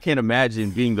I can't imagine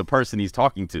being the person he's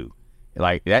talking to.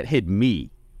 Like, that hit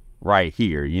me right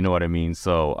here. You know what I mean?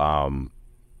 So, I'm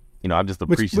just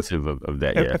appreciative of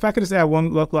that. Yeah. If I could just add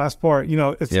one last part,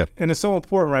 and it's so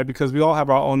important, right? Because we all have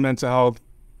our own mental health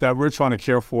that we're trying to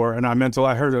care for. And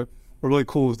I heard a really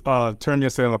cool term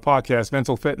yesterday on the podcast,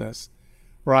 mental fitness,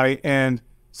 right? And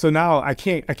so now I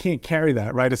can't carry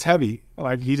that, right? It's heavy.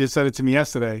 Like, he just said it to me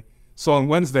yesterday. So on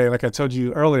Wednesday, like I told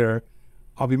you earlier,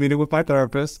 I'll be meeting with my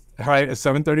therapist, right, at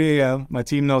 7:30 a.m. My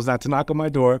team knows not to knock on my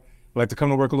door. I like to come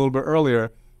to work a little bit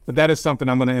earlier, but that is something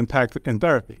I'm going to impact in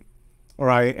therapy, all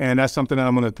right? And that's something that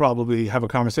I'm going to probably have a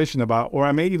conversation about, or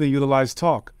I may even utilize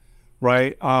talk,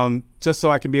 right? Just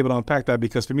so I can be able to unpack that,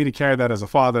 because for me to carry that as a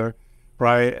father,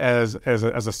 right, as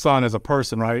a son, as a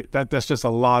person, right, that's just a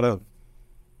lot,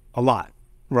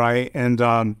 right? And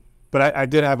but I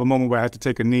did have a moment where I had to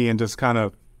take a knee and just kind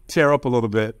of tear up a little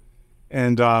bit,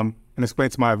 and explain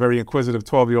to my very inquisitive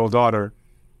 12-year-old daughter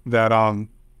that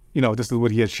this is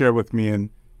what he had shared with me,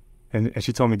 and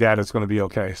she told me, Dad, it's going to be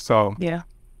okay. So yeah,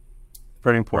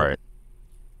 very important.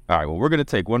 All right. Well, we're going to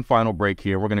take one final break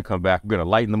here. We're going to come back. We're going to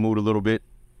lighten the mood a little bit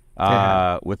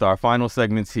with our final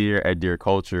segments here at Dear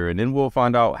Culture, and then we'll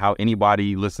find out how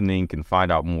anybody listening can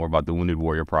find out more about the Wounded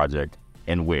Warrior Project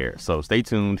and where. So stay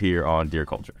tuned here on Dear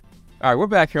Culture. All right, we're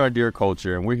back here on Dear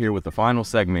Culture, and we're here with the final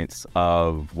segments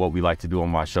of what we like to do on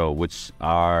my show, which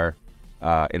are,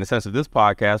 in the sense of this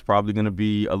podcast, probably going to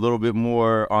be a little bit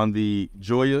more on the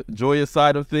joyous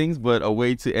side of things, but a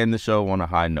way to end the show on a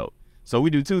high note. So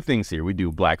we do two things here. We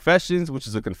do Blackfessions, which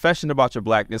is a confession about your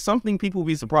blackness, something people will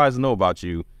be surprised to know about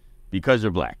you because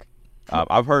you're black.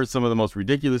 I've heard some of the most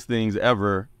ridiculous things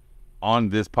ever on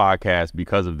this podcast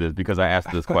because of this, because I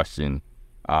asked this question.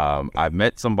 I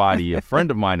met somebody, a friend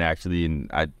of mine actually,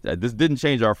 and this didn't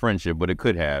change our friendship, but it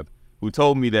could have, who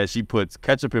told me that she puts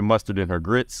ketchup and mustard in her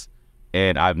grits,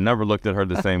 and I've never looked at her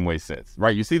the same way since.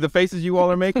 Right? You see the faces you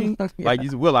all are making? Yeah. Like,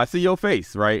 Will, I see your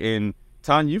face, right? And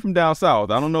Tanya, you from down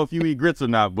south. I don't know if you eat grits or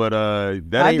not, but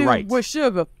that ain't right. With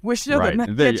sugar, right.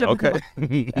 Not ketchup. Okay.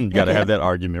 You gotta have that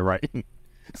argument, right?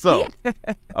 So,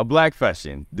 a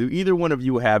Blackfession. Do either one of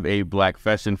you have a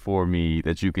Blackfession for me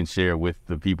that you can share with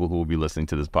the people who will be listening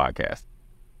to this podcast?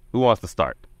 Who wants to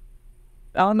start?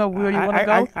 I don't know where you want to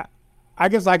go. I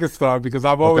guess I could start, because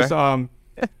I've always, so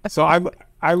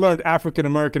I learned African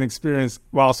American experience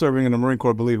while serving in the Marine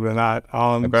Corps, believe it or not.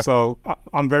 So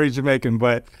I'm very Jamaican,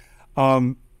 but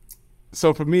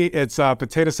so for me, it's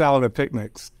potato salad at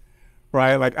picnics,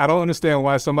 right? Like, I don't understand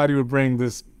why somebody would bring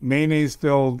this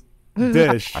mayonnaise-filled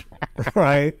dish,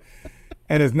 right?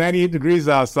 And it's 98 degrees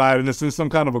outside, and it's in some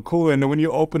kind of a cooler. And then when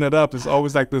you open it up, it's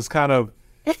always like this kind of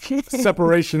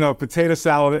separation of potato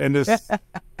salad and this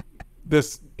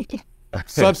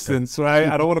substance, right?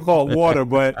 I don't want to call it water,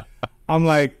 but I'm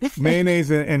like,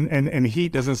 mayonnaise and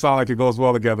heat doesn't sound like it goes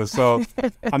well together. So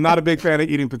I'm not a big fan of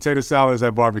eating potato salads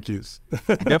at barbecues.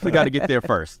 Definitely got to get there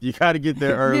first. You got to get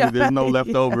there early. There's no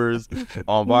leftovers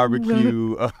on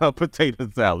barbecue potato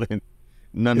salad.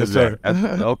 None of that.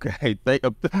 Okay.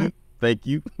 Thank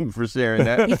you for sharing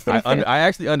that. I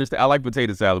actually understand. I like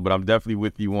potato salad, but I'm definitely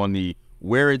with you on the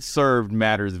where it's served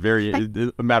matters.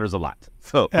 It matters a lot.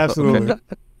 So absolutely. Okay.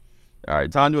 All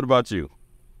right, Tanya, what about you?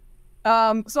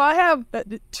 So I have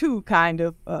two kind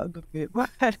of.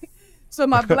 So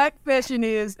my black fashion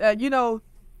is, stereotypical.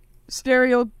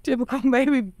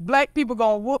 Maybe black people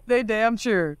gonna whoop their damn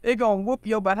sure. They gonna whoop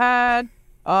your behind.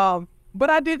 But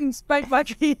I didn't spank my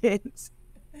kids.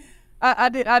 I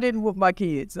didn't whoop my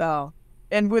kids.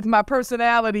 And with my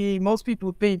personality, most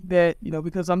people think that,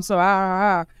 because I'm so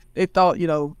they thought,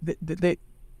 they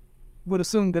would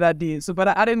assume that I did. So, but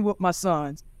I didn't whoop my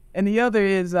sons. And the other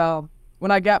is when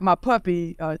I got my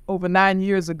puppy over 9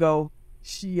 years ago,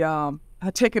 I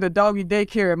take her to doggy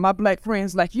daycare, and my black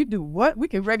friends like, you do what? We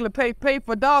can regular pay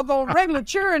for doggone regular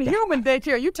children human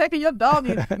daycare. You taking your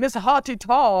doggy, Miss Hearty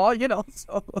Tall,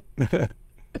 so.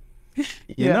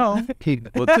 Well,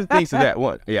 two things to that.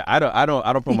 One, I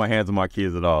don't put my hands on my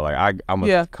kids at all. Like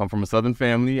come from a Southern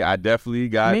family. I definitely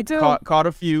got caught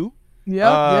a few.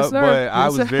 Yeah, yes, sir. But I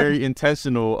was very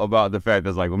intentional about the fact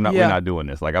that we're not doing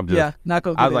this. Like I'm just, not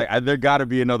gonna do I was like, there got to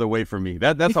be another way for me.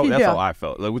 That's how I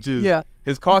felt. Like, which is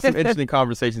has caused some interesting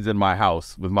conversations in my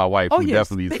house with my wife, who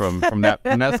definitely is from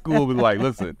that school. Was like,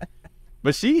 listen.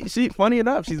 But she funny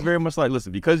enough, she's very much like,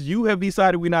 listen, because you have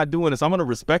decided we're not doing this, I'm gonna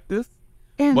respect this.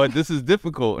 But this is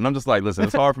difficult. And I'm just like, listen,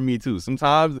 it's hard for me too.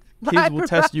 Sometimes kids will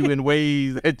test you in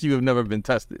ways that you have never been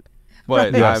tested.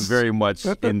 But I'm very much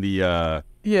in the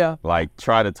like,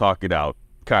 try to talk it out.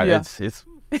 Kind of it's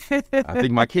I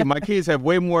think my kids have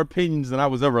way more opinions than I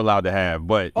was ever allowed to have.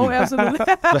 But absolutely.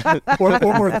 or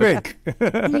more think.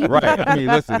 Right. I mean,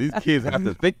 listen, these kids have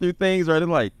to think through things, right?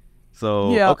 I'm like,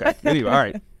 okay. Anyway, all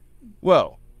right.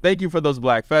 Well, thank you for those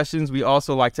black fashions. We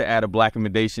also like to add a black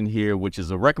recommendation here, which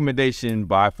is a recommendation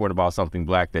by For and About Something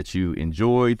Black that you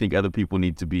enjoy, think other people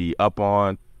need to be up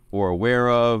on or aware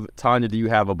of. Tanya, do you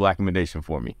have a black recommendation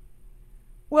for me?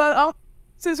 Well,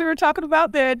 since we were talking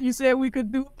about that, you said we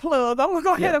could do a plug. I'm going to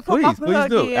go ahead and put my plug please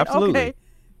do. in. Absolutely. Okay.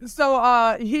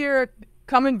 So here,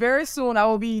 coming very soon, I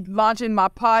will be launching my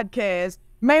podcast,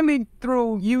 mainly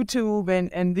through YouTube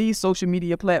and these social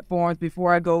media platforms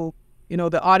before I go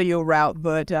the audio route,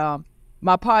 but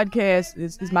my podcast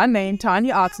is my name,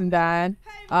 Tanya Oxendine,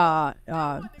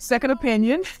 Second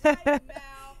Opinion,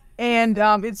 and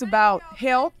it's about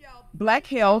health, black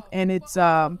health, and it's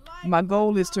my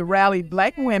goal is to rally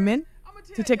black women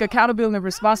to take accountability and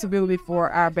responsibility for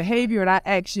our behavior and our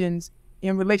actions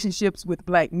in relationships with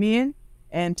black men,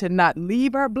 and to not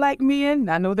leave our black men.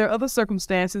 I know there are other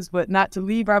circumstances, but not to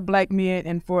leave our black men,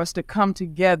 and for us to come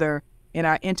together in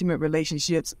our intimate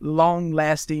relationships,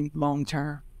 long-lasting,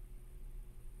 long-term.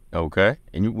 Okay.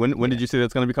 And when did you say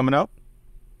that's going to be coming out?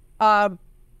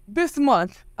 This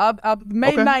month.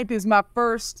 May 9th is my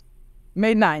first.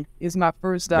 May 9th is my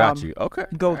first. Got you. Okay.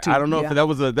 Go-to. I don't know if that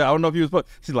was I don't know if you was.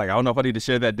 She's like, I don't know if I need to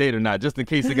share that date or not, just in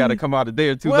case it got to come out a day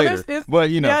or two later. But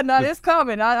it's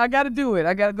coming. I got to do it.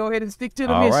 I got to go ahead and stick to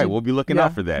the mission. All right. We'll be looking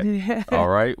out for that. All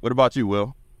right. What about you,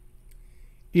 Will?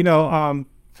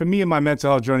 For me and my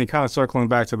mental health journey, kind of circling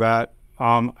back to that,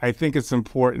 I think it's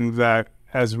important that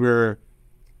I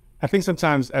think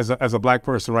sometimes as a black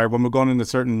person, right, when we're going into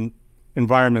certain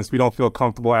environments, we don't feel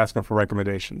comfortable asking for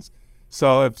recommendations.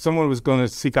 So if someone was going to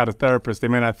seek out a therapist, they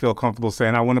may not feel comfortable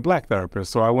saying, I want a black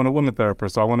therapist, or I want a woman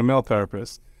therapist, or I want a male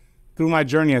therapist. Through my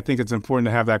journey, I think it's important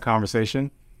to have that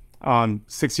conversation.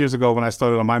 6 years ago, when I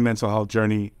started on my mental health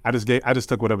journey, I just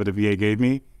took whatever the VA gave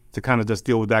me to kind of just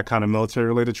deal with that kind of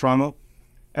military-related trauma.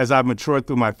 As I've matured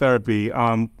through my therapy,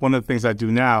 one of the things I do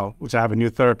now, which I have a new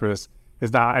therapist,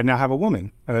 is that I now have a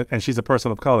woman, and she's a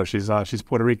person of color. She's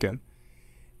Puerto Rican.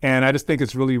 And I just think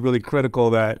it's really, really critical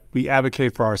that we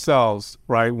advocate for ourselves,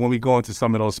 right, when we go into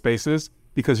some of those spaces,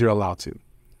 because you're allowed to,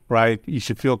 right? You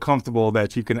should feel comfortable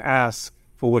that you can ask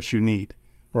for what you need,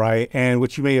 right? And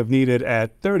what you may have needed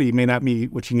at 30 may not be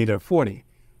what you need at 40,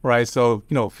 right? So,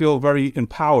 feel very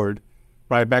empowered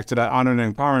right? Back to that honor and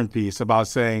empowering piece about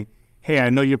saying, hey, I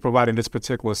know you're providing this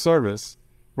particular service,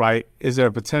 right? Is there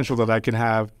a potential that I can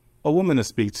have a woman to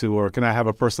speak to, or can I have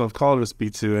a person of color to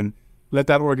speak to, and let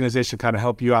that organization kind of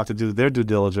help you out to do their due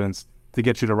diligence to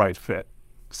get you the right fit?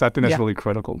 So I think that's really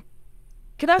critical.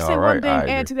 Can I say one thing,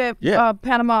 add to that,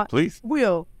 Panama? Please.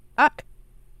 Will,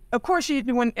 of course,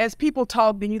 as people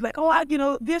talk, then you're like,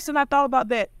 oh, this, and I thought about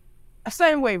that.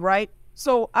 Same way, right?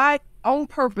 So I, on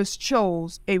purpose,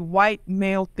 chose a white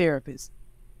male therapist.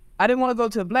 I didn't want to go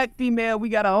to a black female. We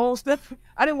got our own stuff.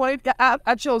 I didn't want it.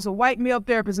 I chose a white male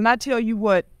therapist, and I tell you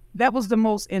what, that was the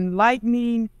most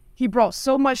enlightening. He brought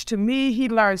so much to me. He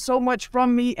learned so much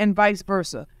from me, and vice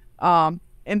versa. And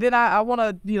then I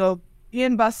want to,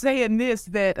 end by saying this,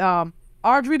 that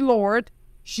Audre Lorde,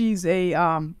 she's a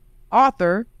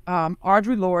author,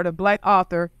 Audre Lorde, a black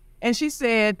author, and she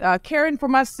said, caring for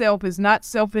myself is not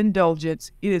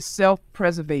self-indulgence, it is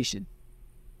self-preservation.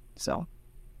 So,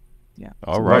 yeah.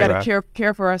 All right. We got to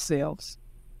care for ourselves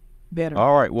better.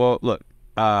 All right. Well, look,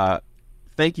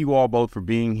 thank you all both for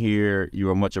being here. You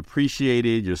are much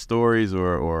appreciated. Your stories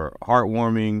are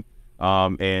heartwarming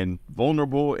and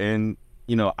vulnerable, and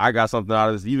I got something out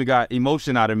of this. You even got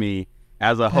emotion out of me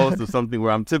as a host of something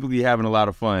where I'm typically having a lot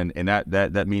of fun, and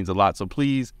that means a lot. So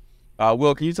please,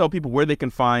 Will, can you tell people where they can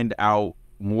find out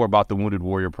more about the Wounded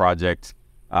Warrior Project?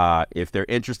 If they're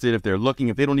interested, if they're looking,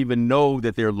 if they don't even know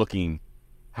that they're looking,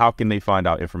 how can they find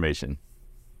out information?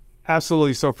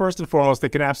 Absolutely. So first and foremost, they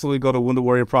can absolutely go to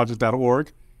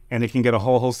woundedwarriorproject.org, and they can get a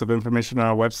whole host of information on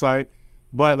our website.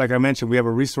 But like I mentioned, we have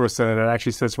a resource center that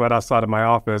actually sits right outside of my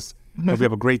office. And we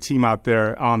have a great team out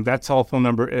there. That telephone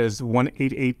number is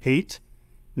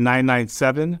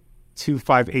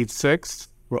 1-888-997-2586.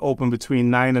 We're open between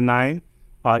 9 and 9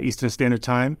 Eastern Standard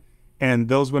Time. And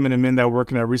those women and men that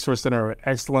work in our resource center are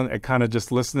excellent at kind of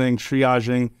just listening,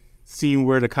 triaging, seeing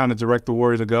where to kind of direct the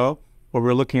warrior to go. But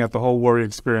we're looking at the whole warrior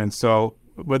experience. So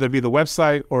whether it be the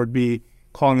website or it be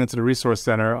calling into the resource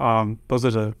center, those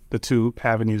are the two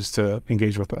avenues to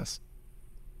engage with us.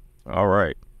 All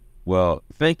right. Well,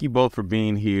 thank you both for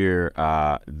being here.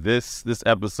 This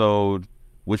episode,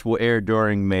 which will air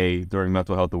during May, during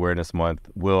Mental Health Awareness Month,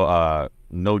 will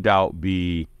no doubt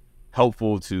be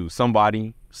helpful to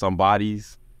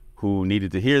somebodies who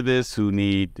needed to hear this, who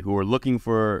are looking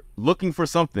for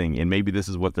something, and maybe this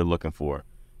is what they're looking for.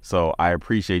 So I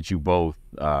appreciate you both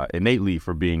innately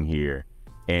for being here,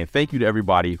 and thank you to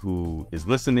everybody who is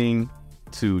listening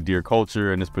to Dear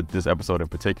Culture and this episode in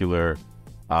particular.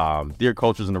 Dear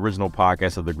Culture is an original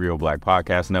podcast of the Griot Black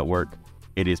Podcast Network.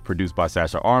 It is produced by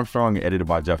Sasha Armstrong and edited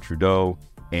by Jeff Trudeau,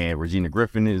 and Regina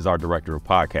Griffin is our director of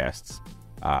podcasts.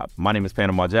 My name is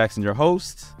Panama Jackson, your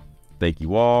host. Thank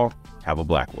you all. Have a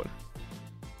black one.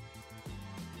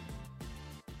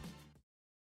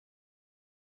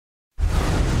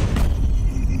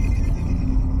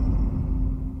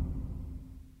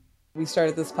 We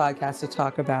started this podcast to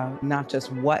talk about not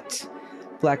just what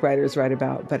Black writers write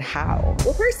about, but how.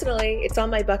 Well, personally, it's on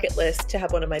my bucket list to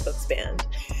have one of my books banned.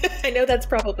 I know that's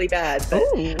probably bad, but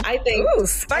I think... Ooh,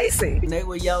 spicy. They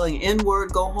were yelling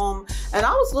N-word, go home. And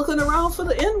I was looking around for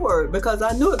the N-word because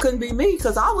I knew it couldn't be me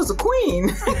because I was a queen.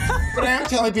 But I'm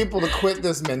telling people to quit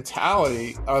this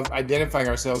mentality of identifying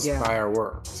ourselves by our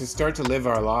work, to start to live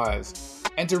our lives,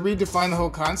 and to redefine the whole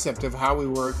concept of how we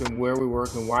work and where we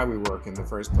work and why we work in the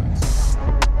first place.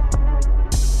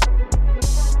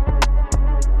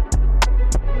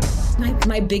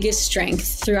 My biggest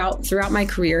strength throughout my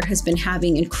career has been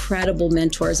having incredible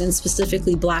mentors, and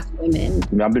specifically Black women.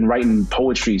 I've been writing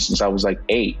poetry since I was like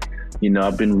 8.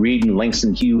 I've been reading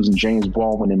Langston Hughes and James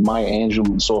Baldwin and Maya Angelou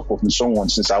and so forth and so on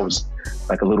since I was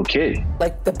like a little kid.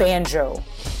 Like the banjo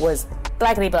was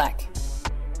blackity black,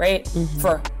 right? Mm-hmm.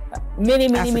 For many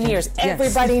years.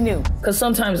 Everybody knew. Because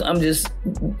sometimes I'm just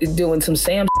doing some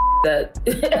Sam that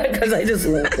because I just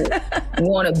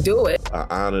want to do it. An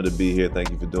honor to be here. Thank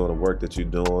you for doing the work that you're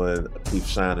doing. Keep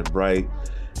shining bright.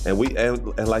 And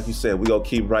like you said, we gonna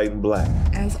keep writing black.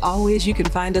 As always, you can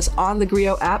find us on the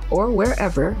Griot app or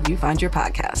wherever you find your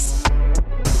podcasts.